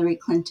was Hillary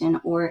Clinton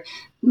or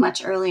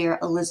much earlier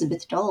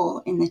Elizabeth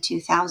Dole in the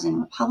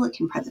 2000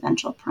 Republican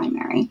presidential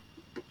primary,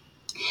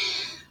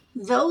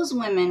 those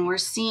women were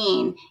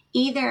seen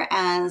either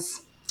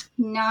as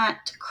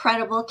not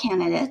credible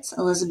candidates.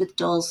 Elizabeth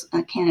Dole's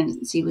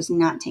candidacy was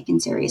not taken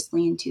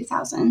seriously in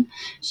 2000.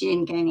 She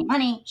didn't get any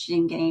money. She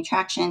didn't get any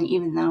traction,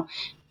 even though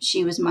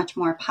she was much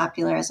more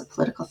popular as a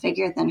political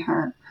figure than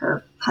her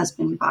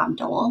husband, Bob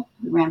Dole,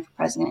 who ran for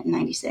president in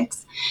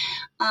 96.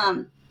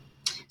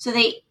 So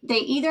they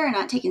either are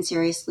not taken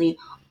seriously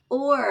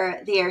or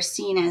they are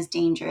seen as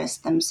dangerous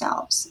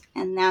themselves.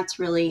 And that's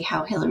really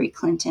how Hillary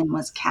Clinton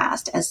was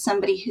cast, as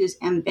somebody whose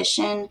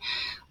ambition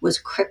was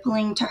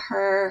crippling to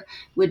her,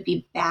 would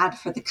be bad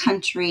for the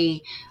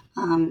country,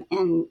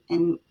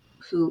 and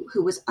who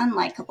was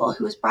unlikable,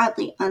 who was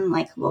broadly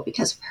unlikable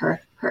because of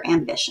her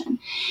ambition.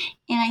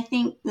 And I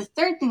think the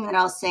third thing that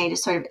I'll say to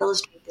sort of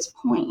illustrate this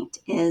point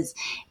is,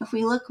 if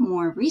we look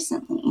more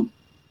recently,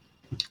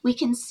 we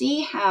can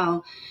see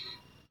how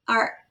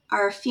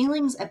our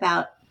feelings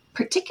about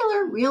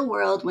particular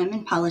real-world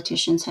women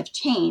politicians have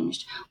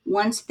changed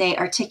once they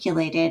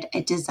articulated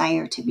a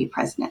desire to be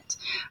president.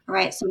 All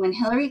right, so when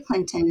Hillary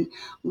Clinton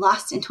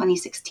lost in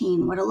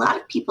 2016, what a lot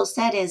of people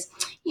said is,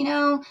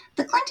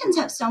 the Clintons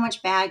have so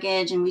much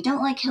baggage and we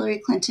don't like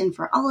Hillary Clinton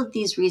for all of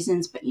these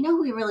reasons, but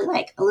who we really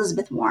like?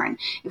 Elizabeth Warren.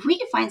 If we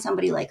could find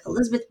somebody like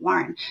Elizabeth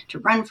Warren to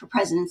run for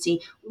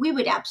presidency, we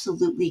would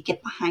absolutely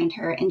get behind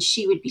her and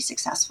she would be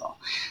successful.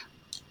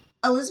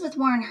 Elizabeth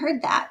Warren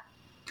heard that,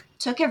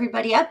 took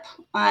everybody up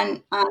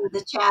on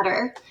the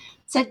chatter,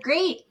 said,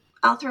 great,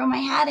 I'll throw my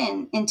hat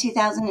in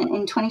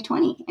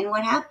 2020. And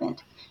what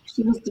happened?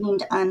 She was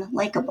deemed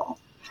unlikable,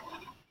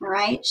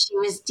 right? She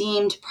was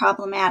deemed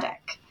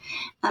problematic.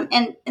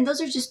 And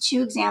those are just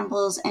two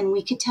examples, and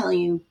we could tell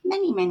you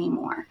many, many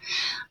more.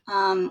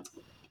 And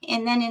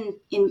then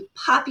in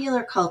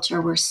popular culture,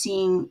 we're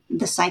seeing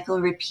the cycle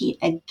repeat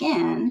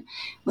again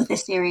with a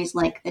series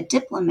like The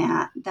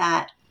Diplomat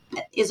that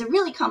is a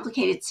really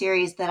complicated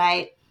series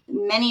that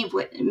many of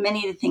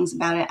the things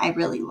about it I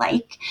really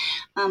like,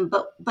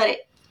 but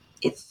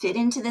it fit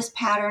into this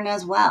pattern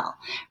as well.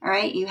 All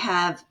right, you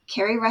have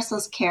Carrie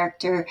Russell's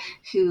character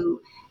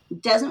who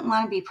doesn't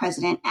want to be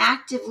president,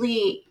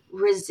 actively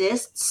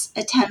resists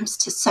attempts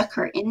to suck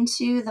her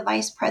into the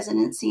vice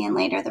presidency and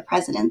later the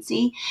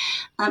presidency,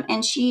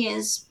 and she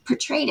is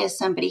portrayed as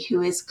somebody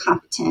who is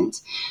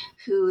competent,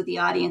 who the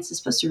audience is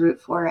supposed to root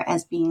for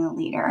as being a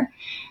leader,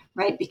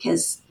 right?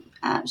 Because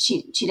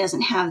she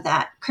doesn't have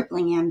that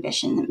crippling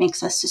ambition that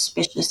makes us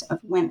suspicious of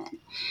women.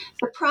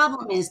 The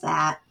problem is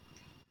that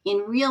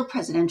in real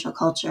presidential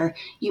culture,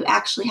 you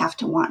actually have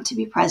to want to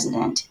be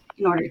president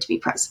in order to be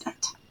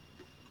president.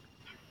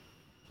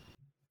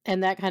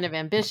 And that kind of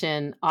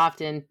ambition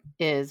often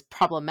is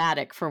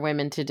problematic for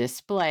women to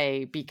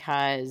display,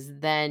 because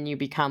then you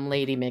become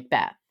Lady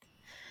Macbeth.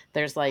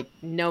 There's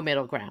no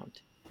middle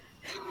ground.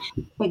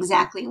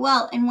 Exactly.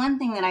 Well, and one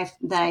thing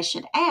that I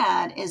should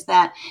add is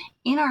that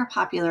in our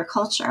popular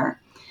culture,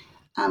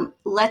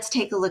 let's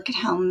take a look at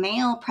how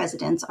male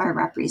presidents are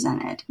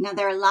represented. Now,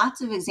 there are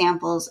lots of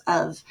examples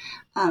of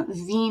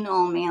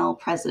venal male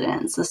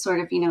presidents, the sort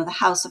of, the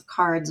House of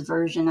Cards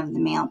version of the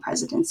male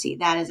presidency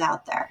that is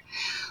out there.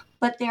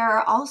 But there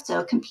are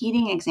also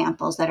competing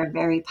examples that are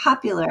very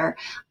popular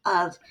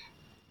of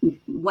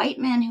white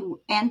men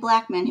and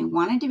black men who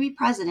wanted to be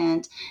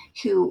president,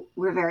 who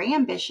were very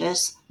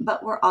ambitious,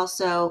 but were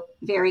also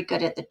very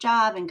good at the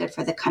job and good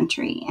for the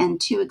country.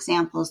 And two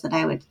examples that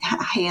I would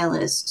hail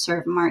is sort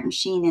of Martin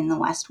Sheen in The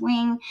West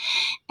Wing,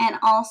 and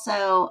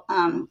also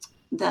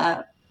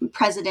the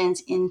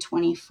president in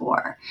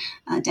 24,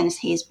 Dennis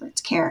Haysbert's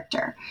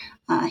character,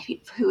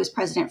 who was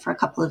president for a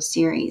couple of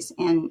series.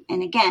 And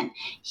again,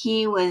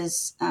 he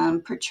was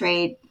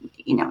portrayed,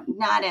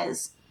 not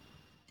as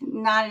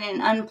not in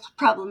an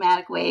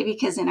unproblematic way,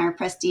 because in our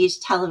prestige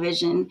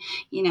television,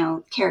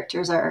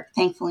 characters are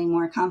thankfully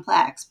more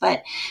complex.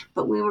 But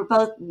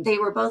they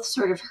were both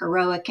sort of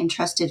heroic and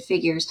trusted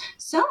figures,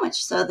 so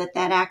much so that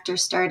actor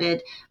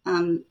started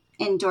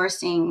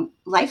endorsing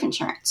life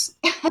insurance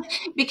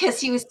because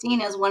he was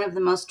seen as one of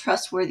the most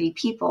trustworthy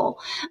people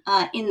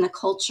in the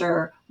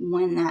culture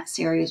when that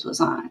series was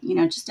on.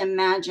 Just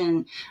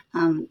imagine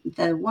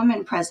the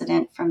woman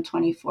president from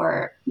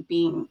 24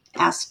 being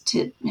asked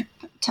to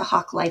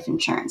hawk life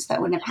insurance.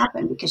 That wouldn't have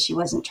happened because she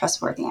wasn't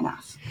trustworthy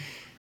enough.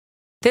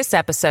 This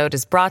episode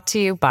is brought to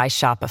you by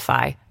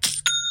Shopify.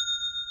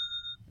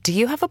 Do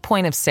you have a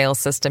point of sale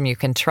system you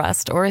can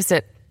trust, or is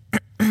it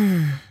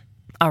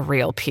a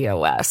real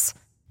POS?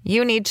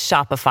 You need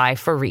Shopify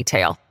for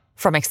retail.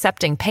 From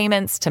accepting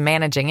payments to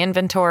managing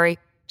inventory,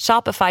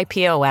 Shopify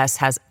POS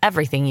has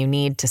everything you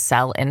need to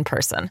sell in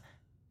person.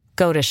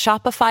 Go to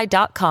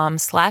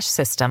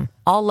shopify.com/system,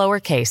 all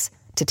lowercase,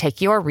 to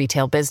take your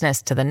retail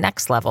business to the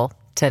next level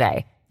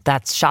today.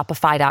 That's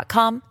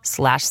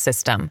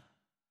shopify.com/system.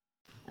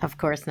 Of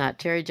course not.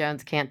 Jerry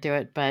Jones can't do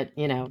it, but,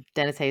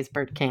 Dennis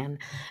Haysbert can.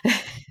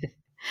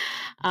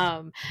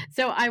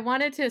 So I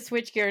wanted to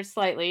switch gears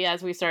slightly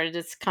as we started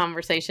this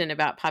conversation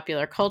about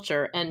popular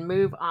culture and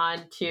move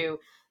on to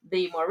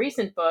the more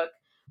recent book,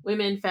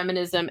 Women,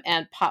 Feminism,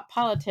 and Pop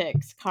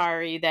Politics,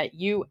 Kari, that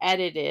you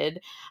edited,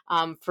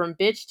 from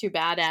Bitch to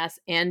Badass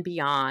and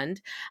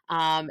Beyond.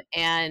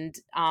 And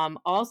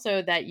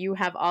also that you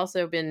have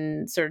also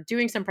been sort of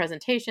doing some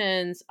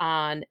presentations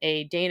on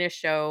a Danish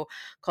show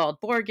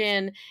called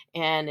Borgen.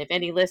 And if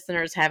any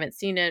listeners haven't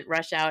seen it,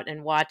 rush out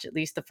and watch at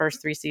least the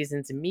first 3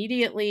 seasons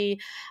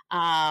immediately.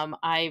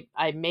 I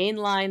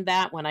mainlined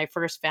that when I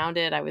first found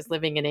it. I was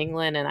living in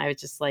England and I was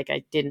just like,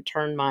 I didn't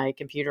turn my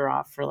computer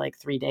off for like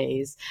 3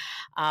 days.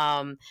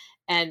 And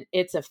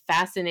it's a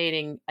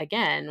fascinating,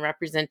 again,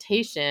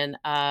 representation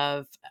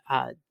of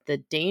the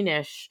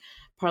Danish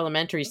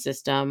parliamentary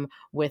system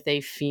with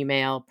a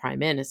female prime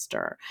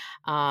minister.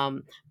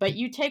 But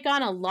you take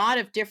on a lot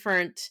of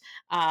different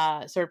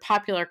sort of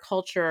popular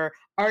culture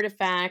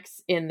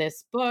artifacts in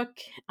this book.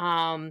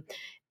 And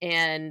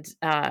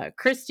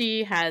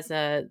Christy has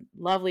a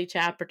lovely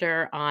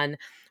chapter on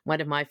one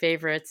of my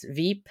favorites,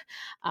 Veep.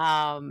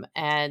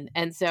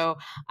 And so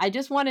I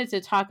just wanted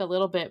to talk a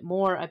little bit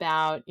more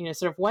about,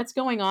 sort of what's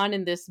going on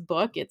in this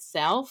book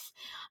itself.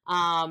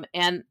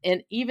 And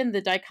even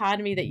the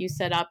dichotomy that you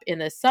set up in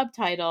the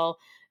subtitle,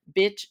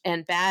 Bitch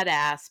and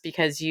Badass,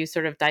 because you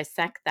sort of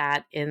dissect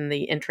that in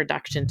the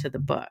introduction to the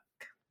book.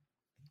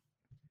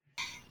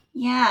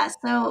 Yeah,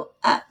 so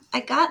I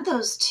got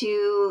those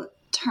two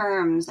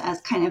terms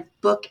as kind of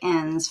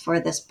bookends for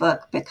this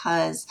book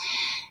because,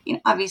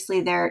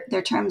 obviously they're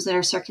terms that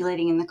are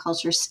circulating in the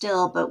culture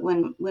still, but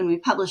when we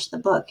published the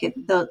book,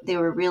 they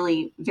were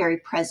really very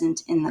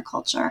present in the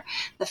culture.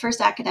 The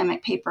first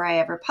academic paper I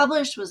ever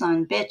published was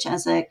on bitch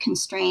as a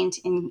constraint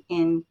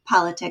in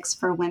politics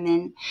for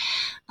women.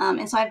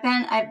 And so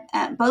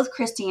both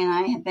Christy and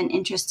I have been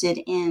interested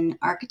in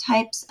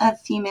archetypes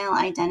of female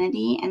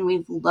identity, and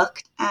we've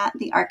looked at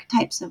the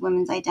archetypes of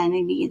women's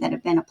identity that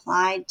have been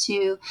applied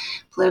to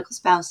political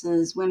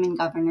spouses, women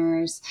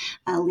governors,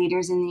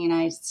 leaders in the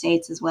United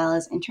States, as well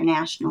as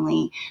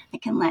internationally. I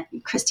can let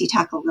Christy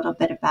talk a little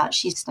bit about,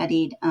 she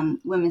studied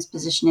women's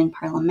position in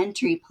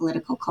parliamentary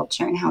political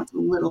culture and how it's a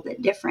little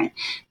bit different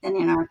than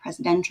in our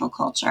presidential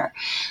culture.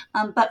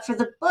 But for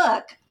the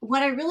book,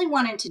 what I really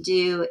wanted to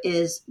do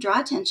is draw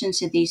attention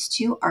to these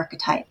two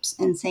archetypes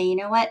and say, you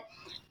know what?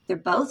 They're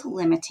both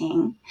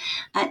limiting.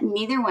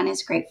 Neither one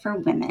is great for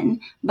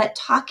women, but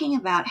talking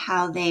about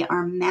how they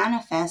are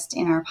manifest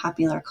in our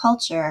popular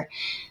culture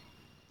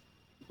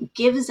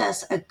gives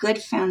us a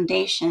good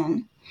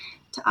foundation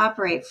to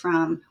operate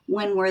from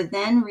when we're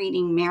then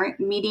reading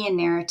media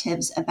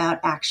narratives about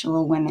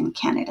actual women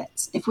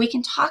candidates. If we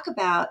can talk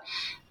about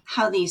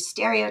how these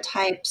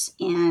stereotypes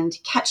and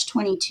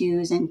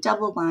catch-22s and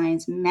double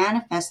binds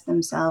manifest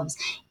themselves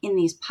in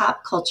these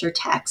pop culture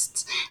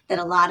texts that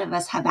a lot of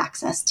us have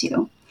access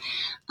to,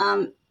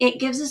 it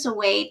gives us a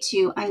way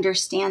to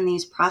understand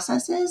these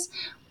processes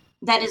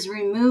that is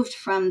removed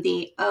from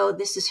the, oh,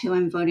 this is who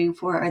I'm voting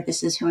for or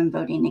this is who I'm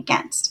voting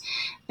against,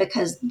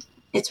 because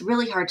it's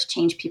really hard to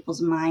change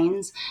people's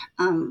minds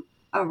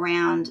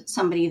around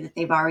somebody that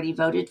they've already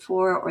voted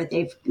for or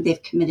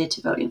they've committed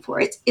to voting for.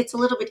 It's a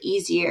little bit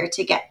easier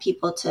to get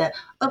people to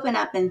open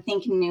up and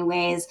think in new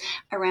ways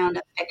around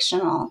a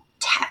fictional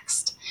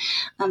text.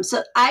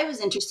 So I was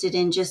interested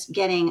in just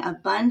getting a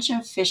bunch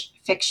of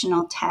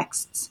fictional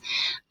texts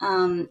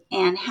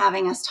and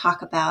having us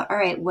talk about, all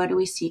right, what do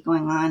we see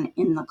going on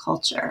in the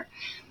culture?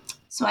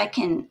 So I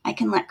can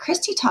let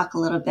Christy talk a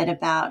little bit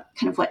about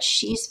kind of what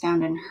she's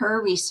found in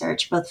her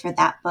research, both for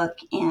that book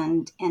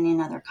and in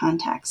other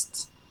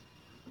contexts.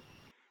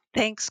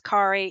 Thanks,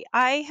 Kari.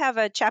 I have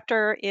a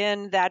chapter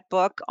in that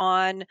book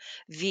on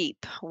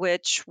Veep,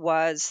 which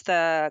was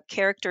the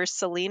character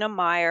Selena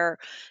Meyer.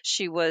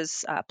 She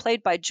was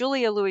played by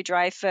Julia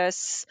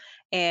Louis-Dreyfus,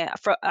 and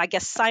I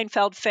guess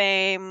Seinfeld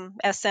fame,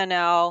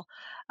 SNL,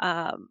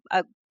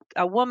 a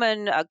a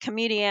woman, a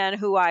comedian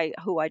who I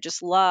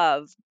just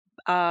love,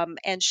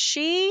 and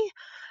she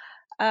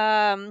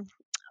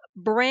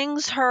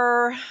brings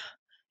her,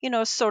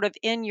 sort of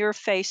in your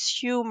face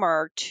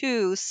humor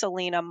to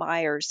Selena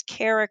Meyer's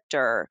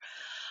character.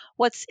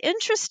 What's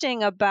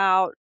interesting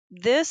about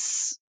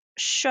this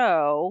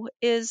show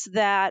is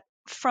that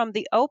from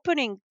the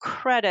opening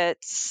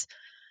credits,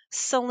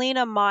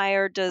 Selena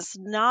Meyer does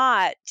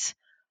not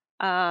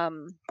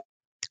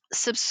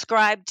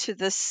subscribe to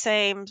the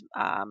same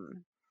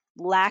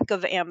lack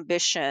of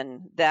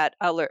ambition that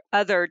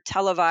other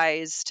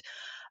televised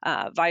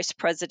vice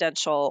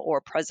presidential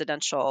or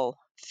presidential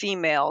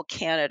female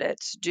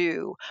candidates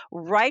do.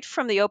 Right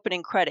from the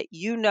opening credit,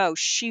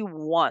 she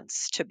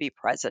wants to be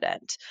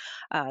president.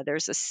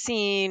 There's a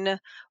scene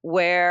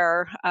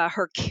where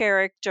her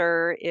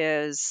character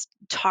is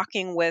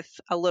talking with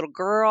a little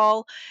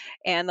girl,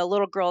 and the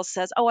little girl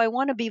says, "Oh, I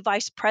want to be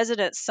vice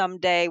president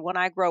someday when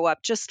I grow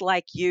up, just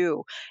like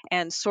you."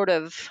 And sort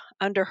of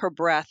under her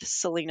breath,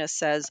 Selena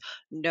says,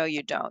 "No,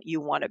 you don't.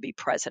 You want to be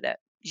president."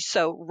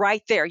 So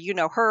right there,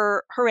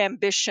 her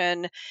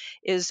ambition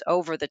is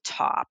over the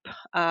top.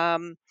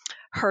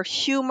 Her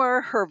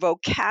humor, her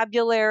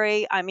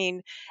vocabulary, I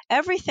mean,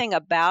 everything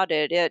about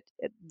it,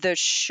 the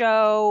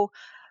show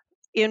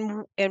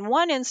in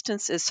one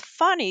instance is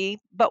funny,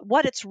 but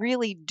what it's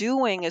really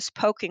doing is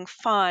poking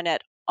fun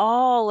at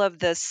all of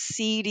the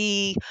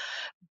seedy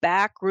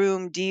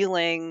backroom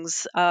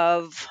dealings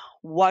of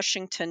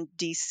Washington,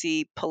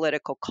 D.C.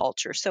 political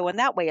culture. So in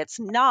that way,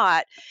 it's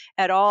not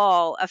at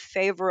all a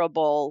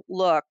favorable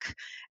look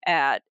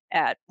at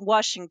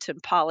Washington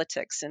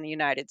politics in the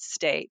United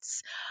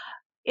States.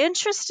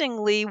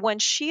 Interestingly, when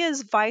Selena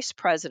is vice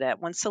president,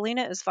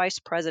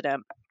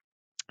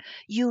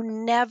 you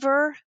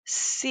never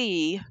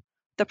see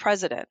the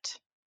president.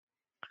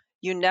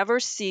 You never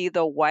see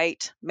the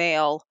white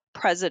male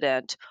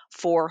president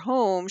for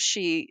whom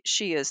she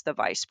is the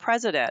vice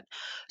president.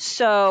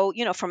 So,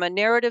 from a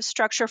narrative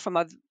structure, from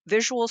a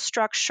visual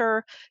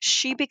structure,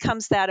 she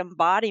becomes that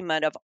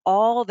embodiment of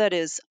all that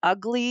is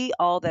ugly,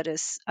 all that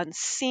is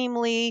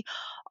unseemly,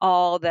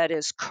 all that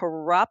is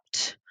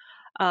corrupt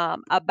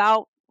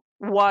about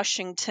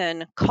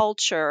Washington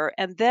culture.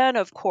 And then,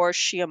 of course,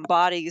 she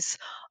embodies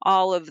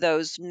all of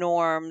those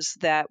norms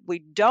that we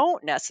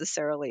don't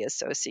necessarily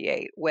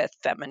associate with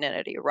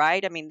femininity,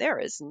 right? I mean, there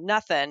is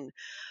nothing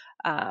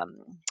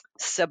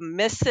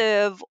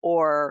submissive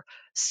or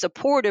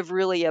supportive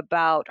really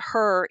about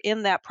her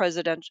in that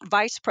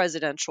vice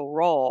presidential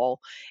role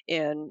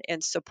in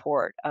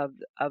support of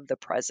the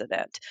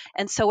president.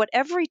 And so at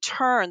every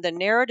turn, the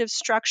narrative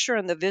structure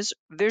and the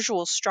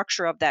visual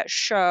structure of that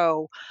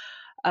show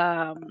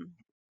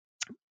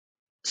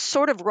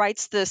sort of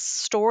writes this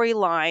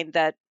storyline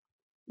that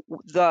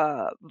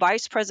the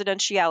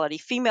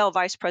female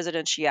vice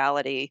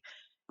presidentiality,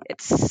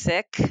 it's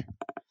sick,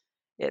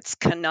 it's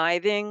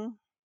conniving,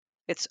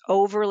 it's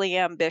overly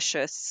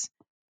ambitious,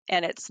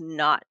 and it's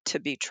not to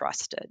be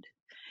trusted.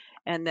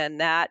 And then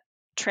that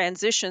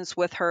transitions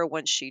with her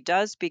when she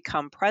does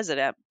become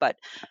president, but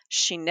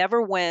she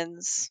never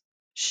wins.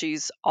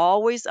 She's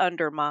always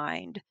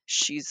undermined.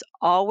 She's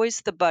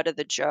always the butt of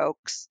the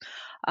jokes.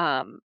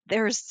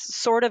 There's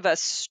sort of a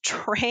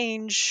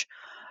strange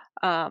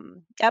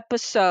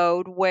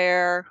episode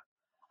where,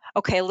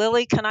 okay,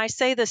 Lily, can I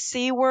say the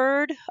C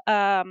word?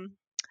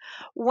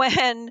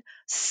 When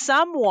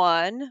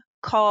someone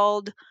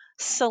called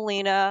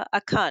Selena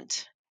a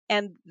cunt.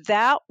 And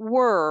that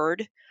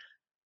word,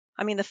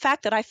 I mean, the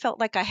fact that I felt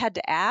like I had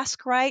to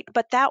ask, right?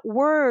 But that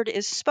word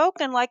is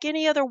spoken like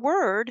any other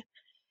word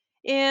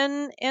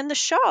in the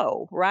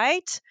show,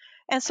 right?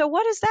 And so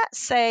what does that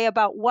say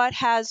about what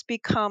has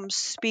become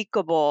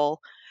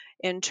speakable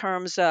in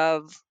terms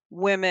of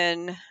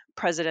women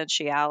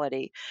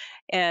presidentiality?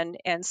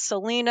 And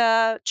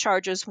Selena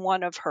charges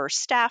one of her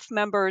staff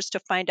members to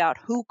find out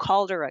who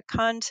called her a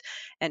cunt,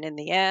 and in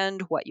the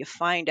end what you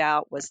find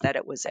out was that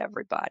it was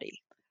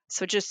everybody.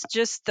 So just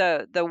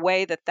the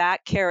way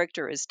that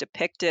character is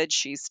depicted,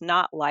 she's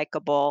not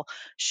likable.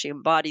 She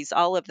embodies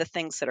all of the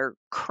things that are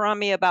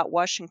crummy about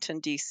Washington,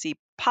 D.C.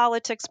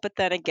 politics, but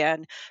then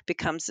again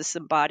becomes this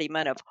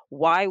embodiment of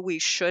why we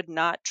should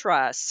not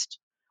trust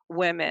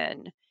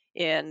women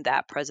in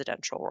that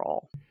presidential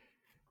role.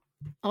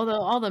 Although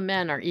all the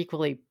men are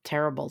equally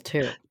terrible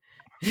too.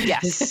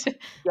 Yes.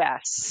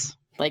 Yes.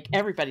 Like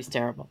everybody's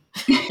terrible.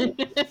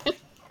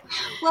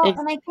 Well,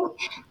 and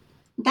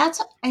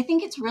I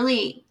think it's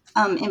really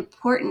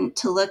important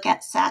to look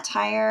at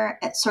satire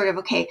at sort of,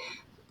 okay,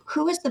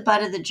 who is the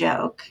butt of the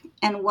joke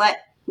and what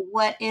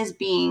is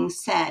being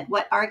said,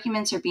 what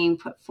arguments are being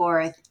put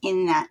forth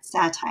in that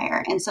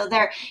satire. And so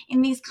there,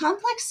 in these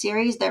complex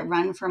series that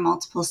run for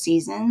multiple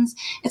seasons,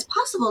 it's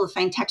possible to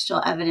find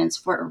textual evidence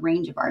for a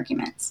range of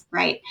arguments,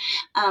 right?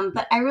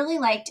 But I really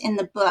liked in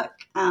the book,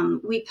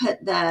 we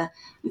put the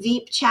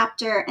Veep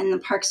chapter and the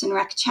Parks and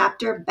Rec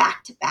chapter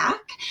back to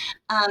back,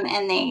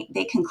 and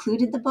they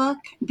concluded the book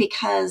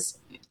because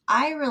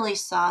I really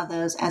saw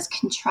those as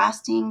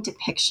contrasting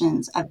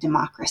depictions of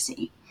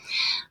democracy.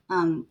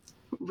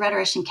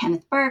 rhetorician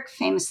Kenneth Burke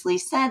famously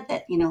said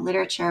that,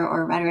 literature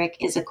or rhetoric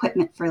is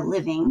equipment for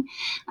living.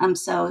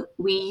 So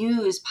we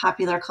use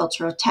popular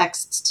cultural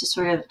texts to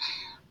sort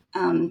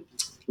of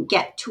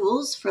get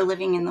tools for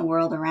living in the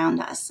world around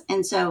us.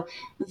 And so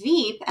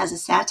Veep, as a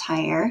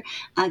satire,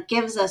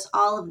 gives us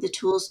all of the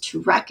tools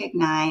to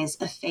recognize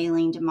a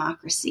failing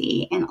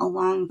democracy. And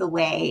along the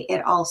way,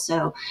 it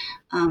also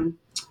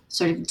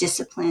sort of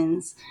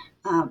disciplines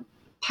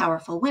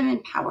powerful women,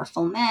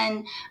 powerful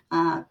men,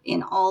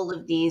 in all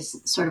of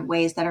these sort of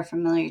ways that are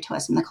familiar to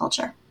us in the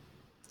culture.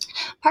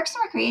 Parks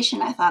and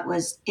Recreation, I thought,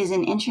 is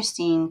an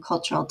interesting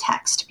cultural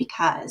text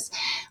because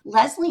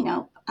Leslie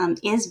Knope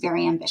is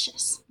very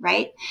ambitious,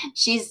 right?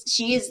 She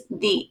is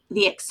the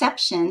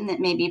exception that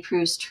maybe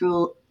proves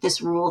true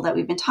this rule that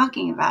we've been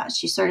talking about.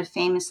 She sort of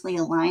famously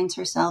aligns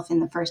herself in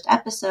the first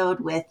episode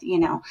with,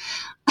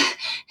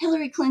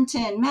 Hillary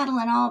Clinton,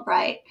 Madeleine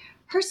Albright,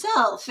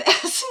 herself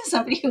as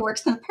somebody who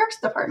works in the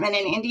Parks Department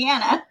in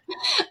Indiana.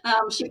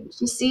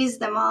 She sees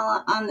them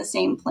all on the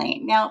same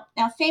plane. Now,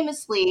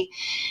 famously,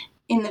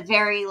 in the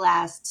very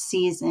last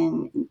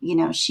season,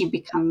 she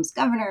becomes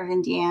governor of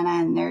Indiana,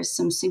 and there's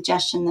some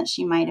suggestion that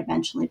she might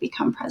eventually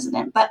become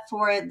president. But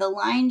for the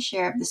lion's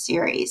share of the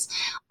series,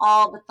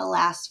 all but the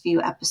last few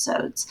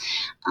episodes,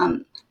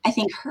 I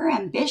think her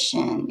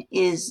ambition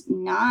is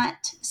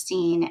not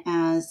seen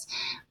as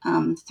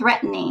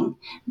threatening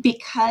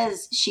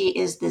because she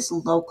is this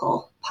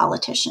local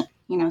politician.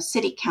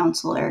 City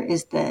councilor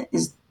is the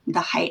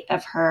height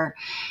of her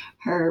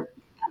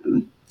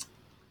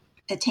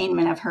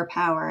attainment of her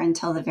power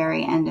until the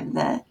very end of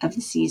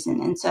the season.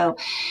 And so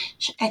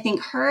I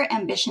think her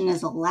ambition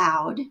is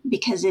allowed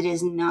because it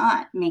is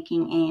not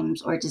making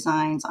aims or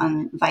designs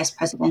on vice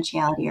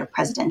presidentiality or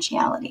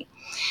presidentiality.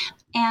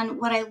 And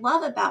what I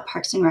love about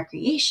Parks and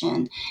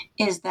Recreation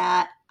is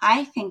that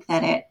I think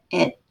that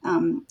it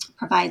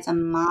provides a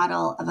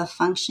model of a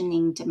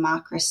functioning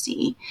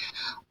democracy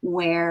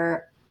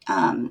where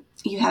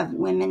you have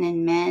women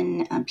and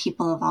men,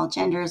 people of all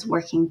genders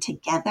working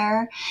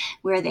together,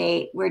 where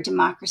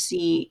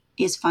democracy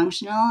is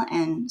functional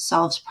and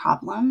solves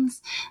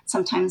problems.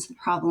 Sometimes the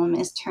problem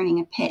is turning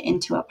a pit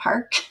into a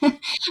park,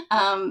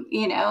 and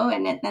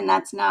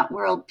that's not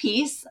world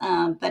peace,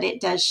 but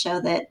it does show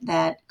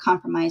that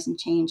compromise and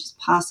change is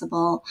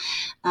possible.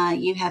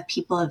 You have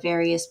people of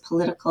various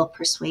political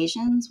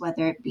persuasions,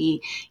 whether it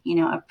be,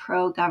 a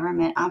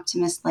pro-government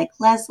optimist like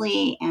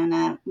Leslie and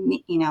a,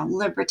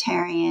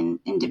 libertarian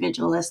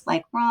individualist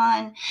like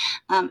Ron,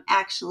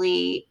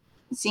 actually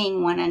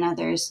seeing one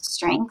another's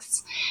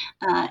strengths,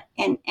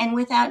 and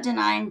without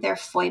denying their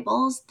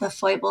foibles, the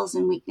foibles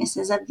and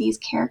weaknesses of these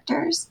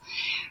characters,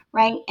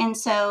 right? And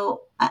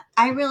so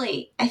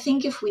I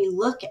think if we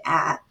look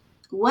at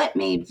what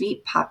made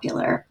Veep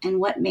popular and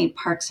what made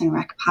Parks and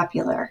Rec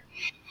popular,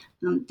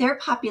 their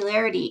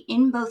popularity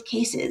in both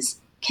cases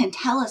can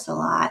tell us a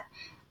lot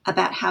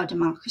about how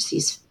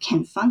democracies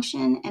can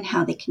function and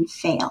how they can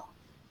fail.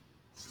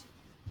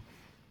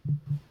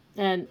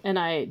 And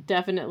I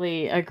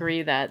definitely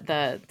agree that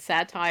the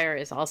satire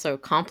is also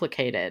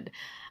complicated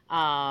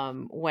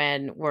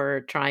when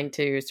we're trying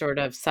to sort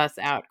of suss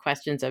out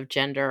questions of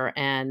gender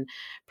and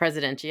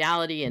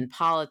presidentiality in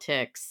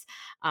politics,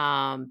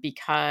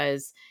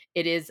 because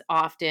it is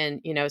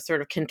often,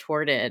 sort of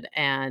contorted,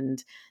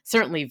 and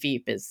certainly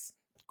Veep is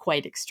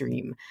quite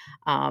extreme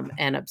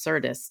and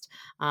absurdist.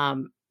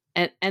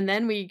 And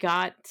then we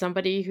got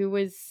somebody who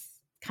was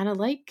kind of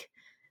like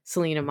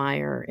Selena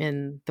Meyer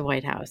in the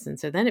White House. And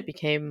so then it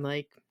became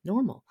like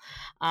normal.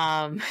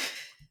 I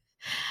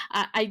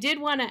did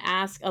want to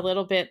ask a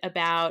little bit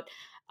about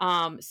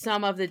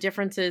some of the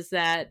differences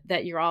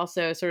that you're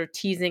also sort of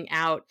teasing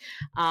out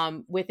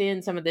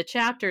within some of the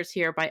chapters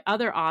here by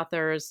other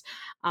authors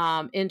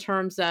in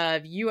terms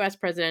of U.S.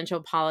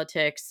 presidential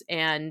politics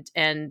and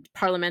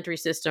parliamentary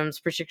systems,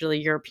 particularly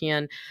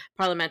European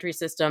parliamentary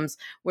systems,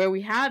 where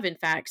we have in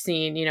fact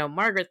seen,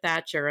 Margaret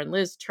Thatcher and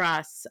Liz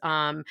Truss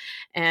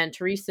and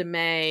Theresa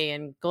May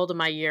and Golda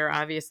Meir,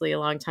 obviously a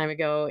long time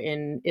ago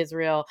in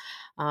Israel.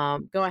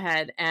 Go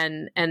ahead.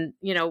 And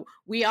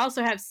we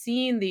also have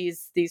seen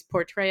these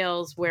portrayals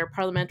where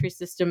parliamentary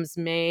systems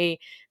may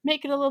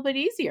make it a little bit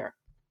easier.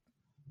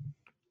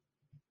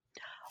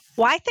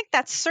 Well, I think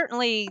that's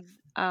certainly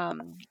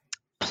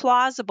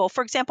plausible.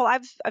 For example,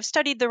 I've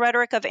studied the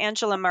rhetoric of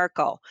Angela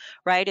Merkel,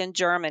 right, in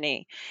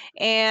Germany,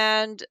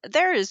 and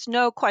there is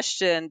no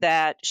question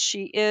that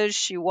she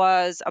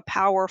was a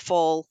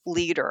powerful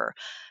leader.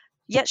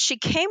 Yet she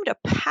came to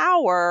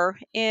power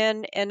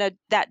in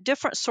that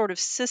different sort of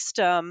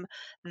system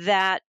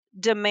that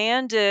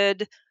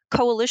demanded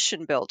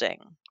coalition building,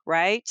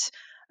 right?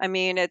 I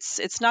mean,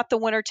 it's not the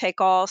winner take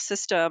all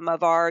system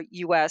of our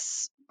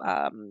U.S.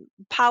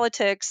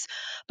 Politics,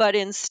 but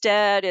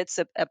instead it's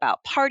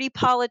about party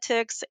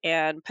politics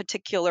and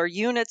particular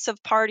units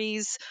of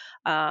parties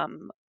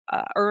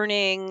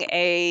earning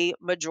a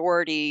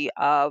majority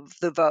of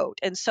the vote.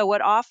 And so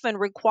it often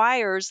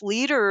requires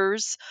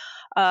leaders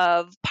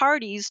of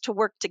parties to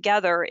work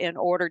together in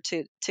order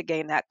to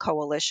gain that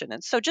coalition.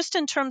 And so just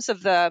in terms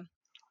of the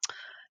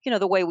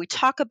the way we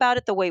talk about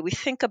it, the way we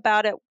think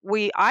about it,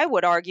 I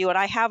would argue, and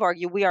I have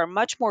argued, we are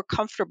much more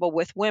comfortable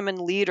with women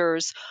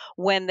leaders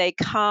when they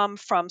come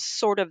from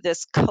sort of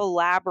this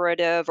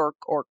collaborative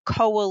or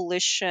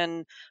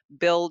coalition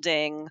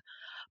building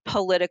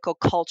political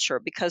culture,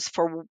 because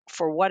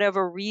for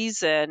whatever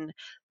reason,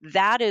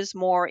 that is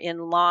more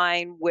in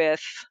line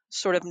with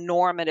sort of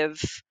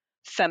normative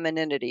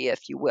femininity,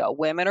 if you will.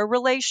 Women are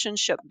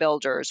relationship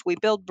builders. We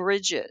build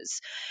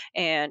bridges.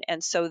 And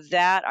so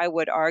that, I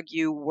would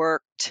argue,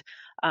 worked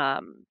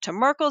to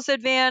Merkel's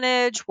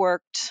advantage,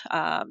 worked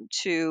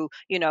to,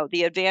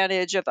 the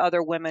advantage of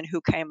other women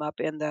who came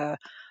up in the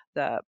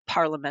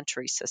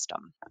parliamentary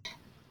system.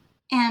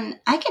 And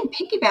I can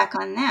piggyback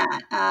on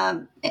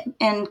that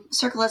and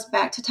circle us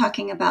back to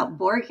talking about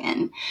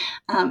Borgen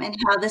and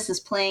how this is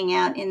playing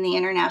out in the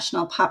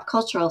international pop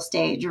cultural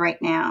stage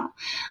right now.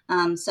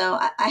 So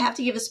I have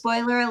to give a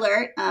spoiler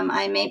alert.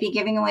 I may be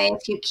giving away a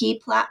few key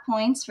plot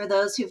points for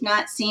those who've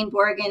not seen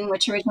Borgen,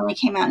 which originally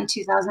came out in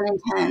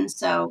 2010.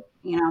 So,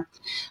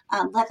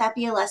 let that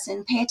be a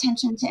lesson. Pay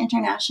attention to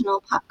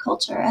international pop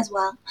culture as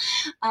well.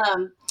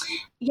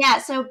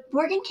 So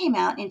Borgen came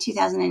out in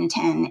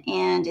 2010,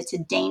 and it's a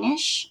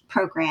Danish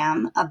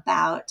program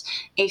about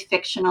a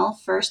fictional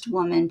first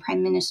woman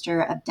prime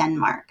minister of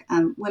Denmark.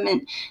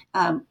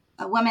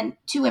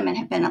 Two women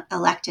have been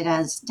elected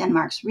as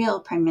Denmark's real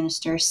prime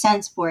minister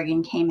since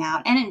Borgen came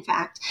out. And in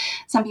fact,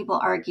 some people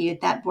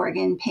argued that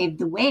Borgen paved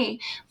the way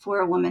for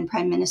a woman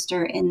prime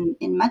minister in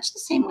much the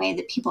same way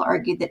that people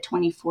argued that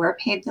 24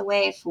 paved the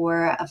way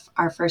for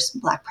our first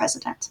Black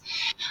president.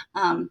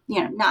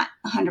 Not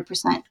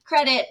 100%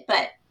 credit,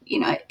 but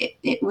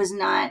it was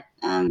not.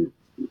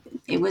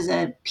 It was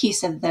a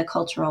piece of the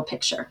cultural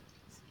picture.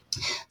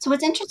 So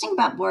what's interesting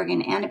about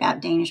Borgen and about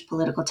Danish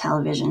political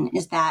television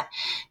is that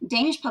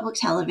Danish public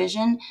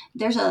television,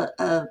 there's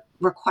a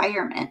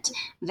requirement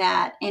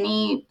that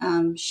any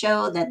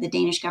show that the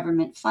Danish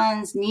government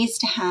funds needs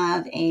to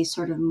have a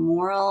sort of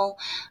moral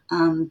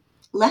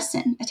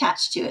lesson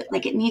attached to it.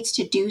 Like, it needs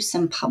to do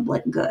some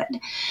public good.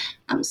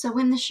 So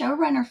when the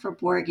showrunner for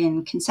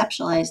Borgen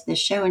conceptualized this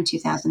show in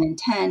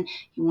 2010,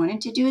 he wanted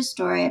to do a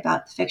story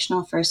about the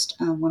fictional first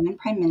woman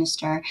prime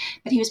minister,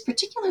 but he was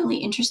particularly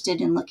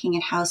interested in looking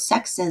at how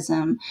structural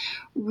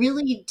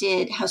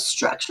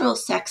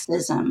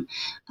sexism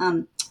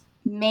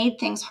made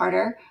things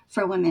harder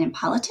for women in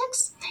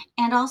politics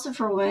and also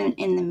for women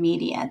in the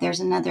media. There's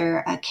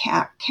another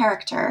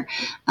character,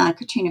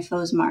 Katrina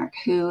Fosmark,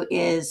 who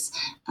is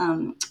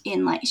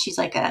she's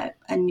like a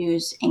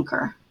news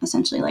anchor,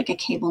 essentially like a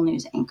cable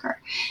news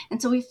anchor. And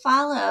so we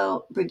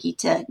follow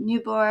Birgitte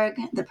Nyborg,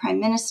 the prime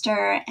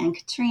minister, and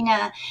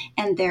Katrina,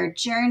 and their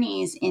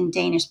journeys in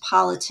Danish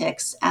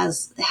politics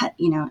as,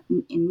 in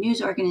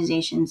news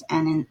organizations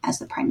and as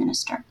the prime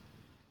minister.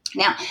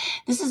 Now,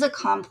 this is a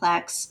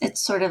complex, it's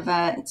sort of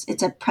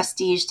it's a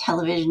prestige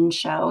television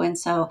show. And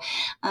so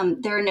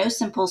there are no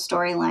simple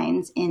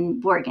storylines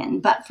in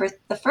Borgen. But for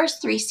the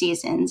first 3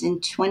 seasons in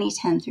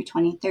 2010 through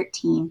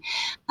 2013,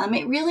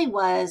 it really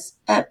was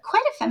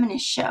quite a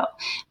feminist show.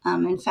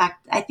 In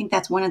fact, I think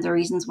that's one of the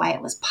reasons why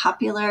it was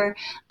popular.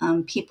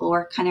 People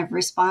were kind of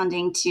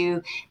responding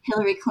to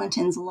Hillary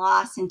Clinton's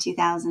loss in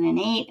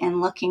 2008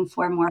 and looking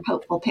for more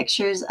hopeful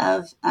pictures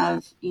of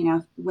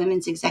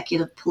women's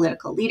executive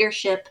political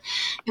leadership.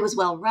 It was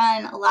well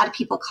run. A lot of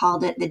people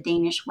called it the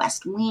Danish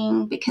West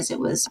Wing because it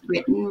was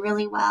written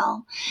really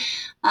well.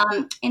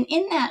 And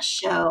in that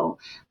show,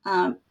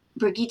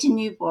 Birgitte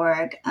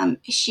Nyborg,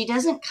 she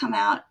doesn't come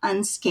out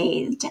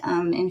unscathed.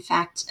 In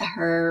fact,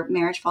 her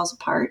marriage falls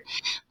apart,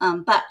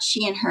 but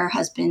she and her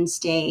husband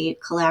stay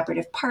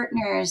collaborative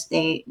partners.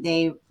 They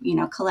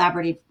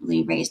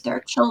collaboratively raise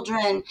their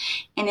children.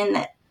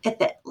 And at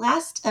the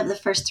last of the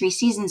first 3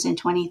 seasons in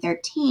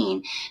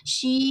 2013,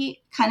 she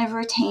kind of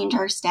retained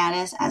her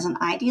status as an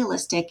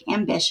idealistic,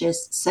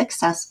 ambitious,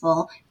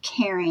 successful,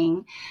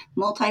 caring,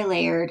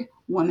 multi-layered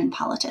woman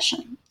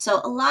politician.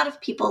 So a lot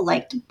of people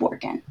liked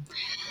Borgen.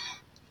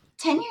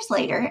 10 years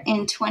later,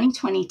 in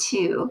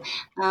 2022,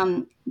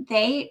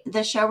 the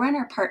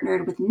showrunner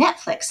partnered with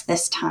Netflix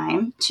this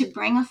time to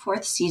bring a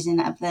 4th season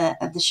of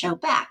the show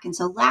back. And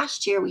so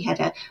last year we had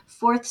a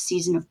 4th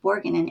season of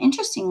Borgen. And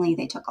interestingly,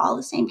 they took all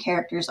the same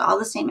characters, all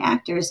the same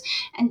actors,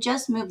 and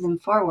just moved them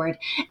forward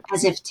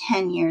as if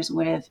 10 years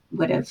would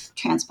have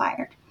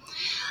transpired.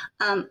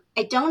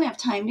 I don't have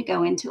time to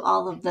go into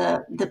all of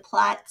the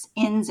plot's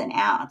ins and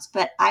outs,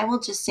 but I will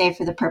just say,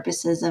 for the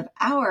purposes of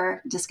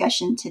our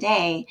discussion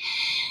today,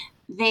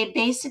 they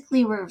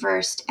basically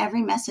reversed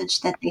every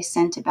message that they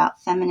sent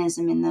about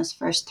feminism in those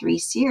first 3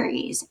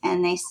 series.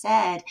 And they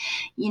said,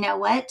 you know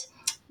what?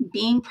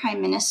 Being prime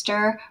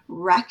minister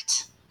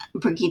wrecked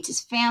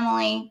Birgitte's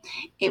family.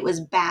 It was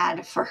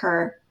bad for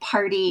her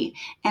party.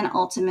 And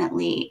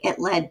ultimately, it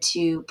led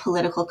to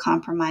political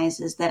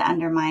compromises that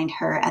undermined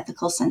her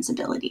ethical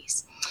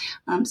sensibilities.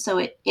 So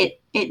it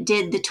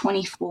did the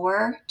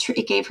 24,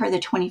 it gave her the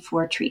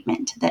 24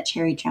 treatment that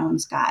Cherry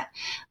Jones got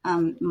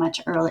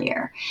much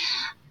earlier.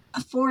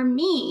 For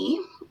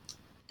me,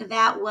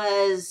 that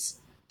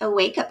was a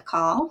wake-up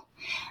call,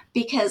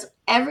 because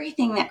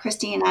everything that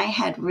Christy and I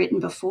had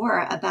written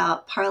before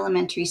about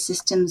parliamentary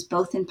systems,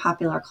 both in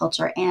popular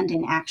culture and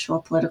in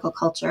actual political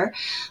culture,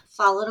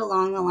 followed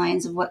along the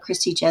lines of what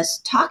Christy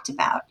just talked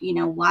about,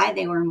 why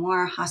they were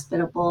more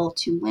hospitable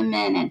to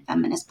women and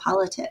feminist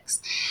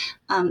politics.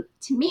 To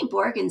me,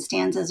 Borgen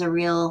stands as a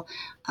real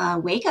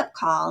wake-up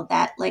call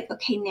that,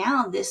 okay,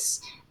 now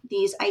these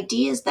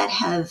ideas that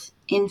have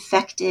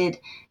infected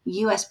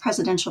U.S.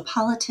 presidential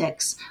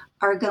politics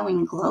are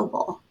going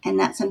global, and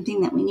that's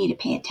something that we need to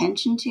pay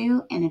attention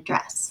to and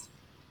address.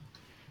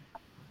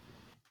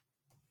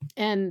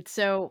 And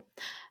so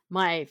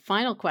my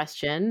final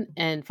question,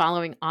 and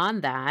following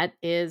on that,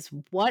 is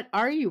what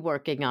are you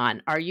working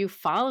on? Are you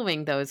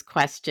following those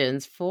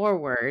questions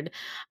forward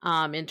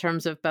in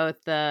terms of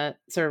both the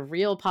sort of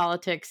real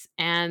politics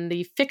and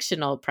the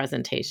fictional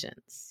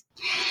presentations?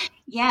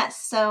 Yes.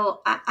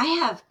 So I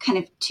have kind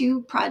of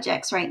two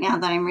projects right now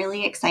that I'm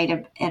really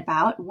excited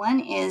about. One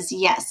is,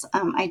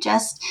 I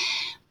just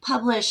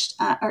published,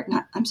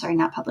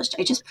 not published.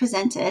 I just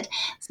presented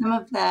some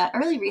of the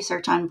early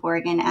research on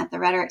Borgen at the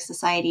Rhetoric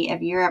Society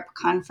of Europe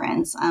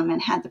conference, and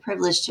had the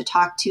privilege to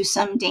talk to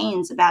some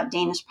Danes about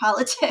Danish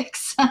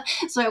politics.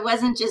 So I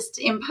wasn't just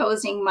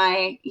imposing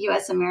my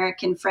U.S.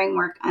 American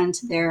framework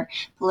onto their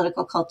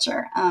political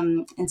culture.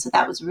 And so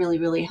that was really,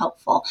 really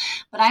helpful.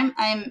 But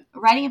I'm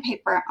writing a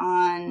paper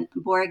on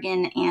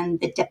Borgen and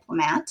the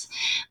Diplomat,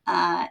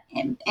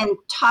 and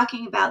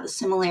talking about the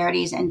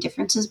similarities and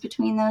differences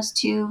between those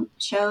two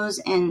shows,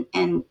 and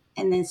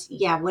this,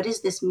 what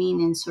does this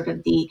mean in sort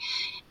of the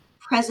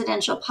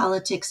presidential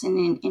politics in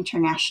an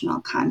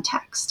international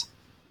context?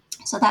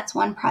 So that's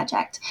one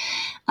project.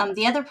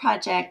 The other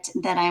project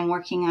that I'm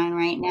working on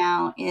right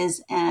now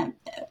is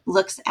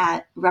looks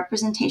at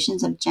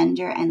representations of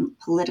gender and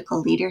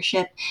political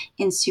leadership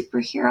in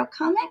superhero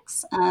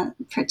comics,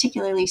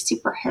 particularly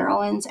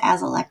superheroines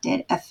as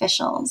elected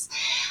officials.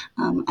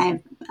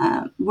 I'm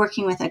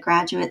working with a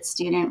graduate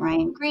student,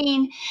 Ryan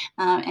Green,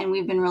 and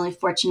we've been really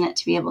fortunate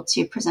to be able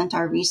to present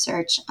our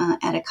research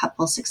at a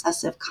couple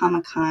successive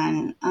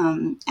Comic-Con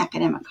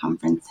academic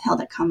conference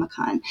held at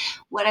Comic-Con.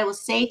 What I will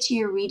say to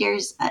your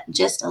readers,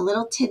 just a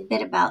little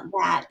tidbit about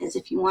that, is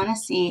if you want to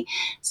see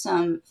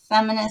some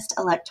feminist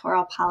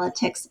electoral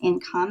politics in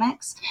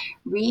comics,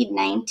 read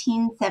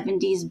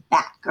 1970s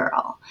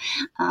Batgirl.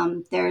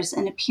 There's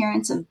an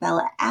appearance of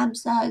Bella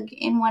Abzug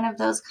in one of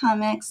those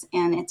comics,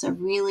 and it's a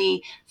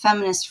really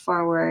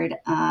feminist-forward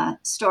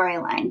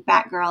storyline,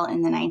 Batgirl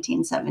in the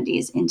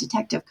 1970s in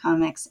Detective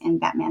Comics and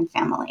Batman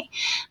Family.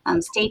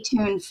 Stay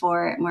tuned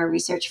for more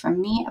research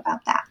from me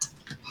about that.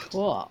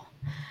 Cool.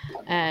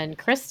 And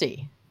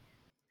Christy?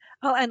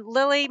 Well, and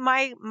Lily,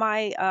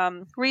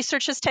 my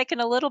research has taken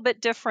a little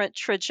bit different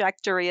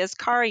trajectory. As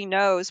Kari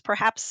knows,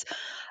 perhaps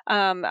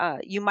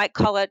you might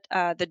call it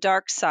the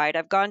dark side.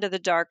 I've gone to the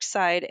dark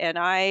side, and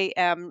I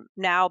am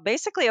now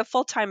basically a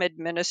full-time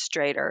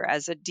administrator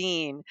as a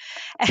dean.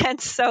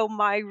 And so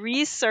my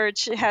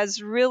research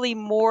has really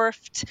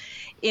morphed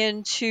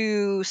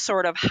into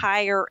sort of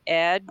higher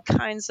ed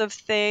kinds of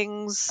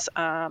things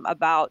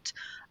about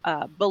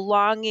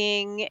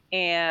belonging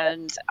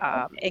and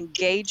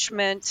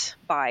engagement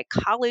by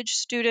college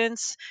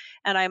students.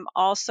 And I'm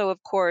also,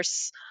 of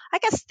course, I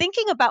guess,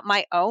 thinking about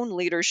my own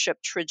leadership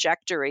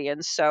trajectory.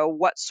 And so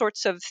what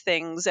sorts of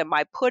things am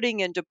I putting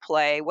into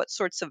play? What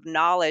sorts of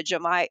knowledge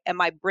am I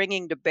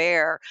bringing to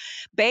bear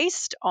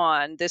based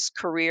on this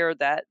career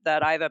that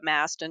I've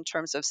amassed in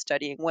terms of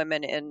studying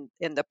women in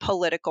the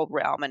political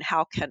realm? And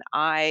how can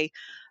I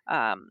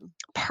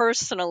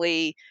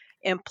personally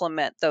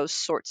implement those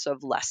sorts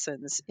of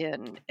lessons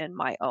in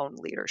my own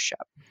leadership?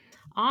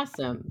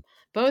 Awesome.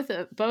 Both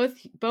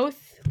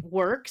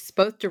works,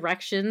 both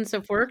directions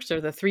of works,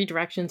 or the three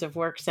directions of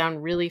work,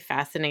 sound really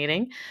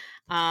fascinating.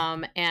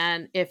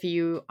 And if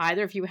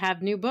either of you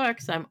have new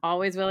books, I'm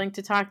always willing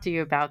to talk to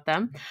you about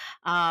them.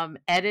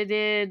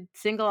 Edited,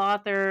 single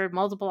author,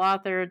 multiple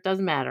author,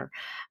 doesn't matter.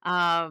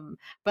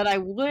 But I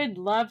would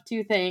love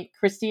to thank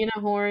Kristina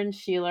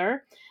Sheeler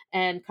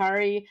and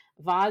Kari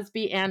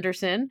Vasby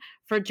Anderson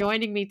for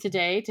joining me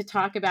today to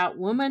talk about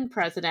Woman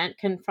President,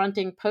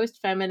 Confronting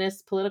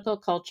Postfeminist Political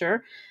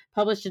Culture,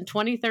 published in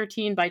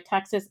 2013 by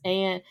Texas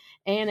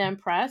A&M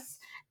Press,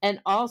 and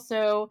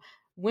also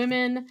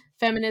Women,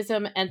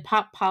 Feminism, and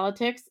Pop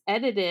Politics,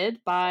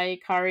 edited by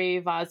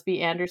Kari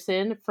Vasby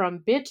Anderson, From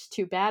Bitch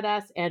to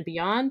Badass and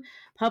Beyond,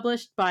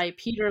 published by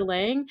Peter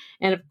Lang,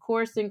 and of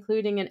course,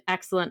 including an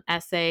excellent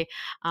essay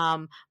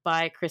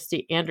by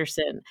Christy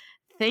Anderson.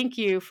 Thank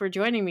you for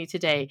joining me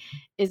today.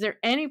 Is there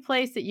any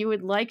place that you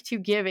would like to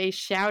give a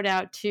shout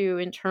out to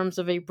in terms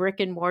of a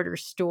brick and mortar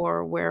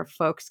store where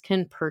folks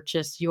can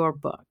purchase your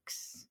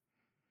books?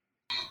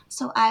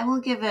 So I will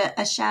give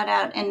a shout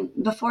out. And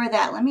before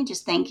that, let me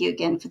just thank you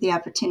again for the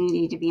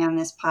opportunity to be on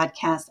this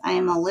podcast. I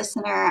am a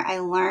listener. I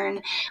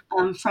learn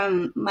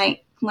from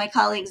my my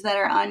colleagues that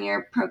are on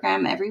your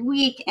program every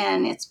week,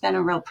 and it's been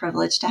a real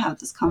privilege to have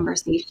this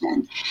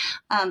conversation.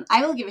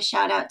 I will give a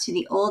shout out to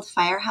the Old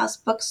Firehouse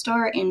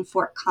Bookstore in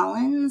Fort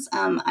Collins.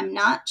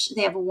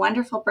 They have a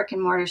wonderful brick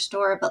and mortar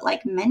store, but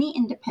like many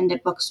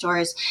independent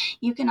bookstores,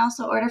 you can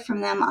also order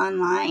from them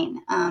online.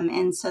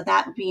 And so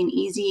that would be an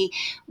easy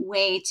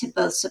way to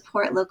both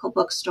support local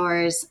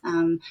bookstores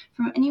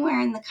from anywhere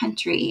in the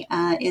country,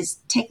 is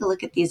take a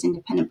look at these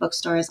independent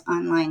bookstores,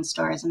 online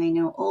stores. And I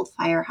know Old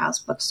Firehouse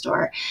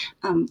Bookstore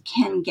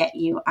can get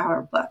you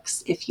our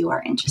books if you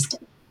are interested.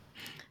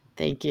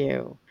 Thank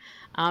you.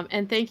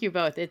 And thank you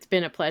both. It's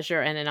been a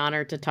pleasure and an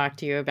honor to talk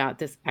to you about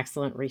this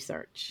excellent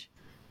research.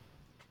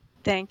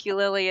 Thank you,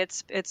 Lily.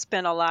 It's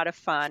been a lot of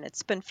fun.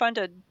 It's been fun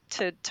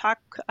to talk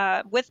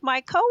with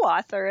my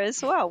co-author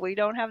as well. We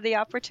don't have the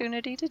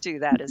opportunity to do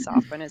that as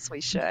often as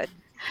we should.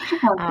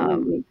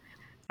 Absolutely.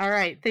 All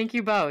right. Thank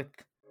you both.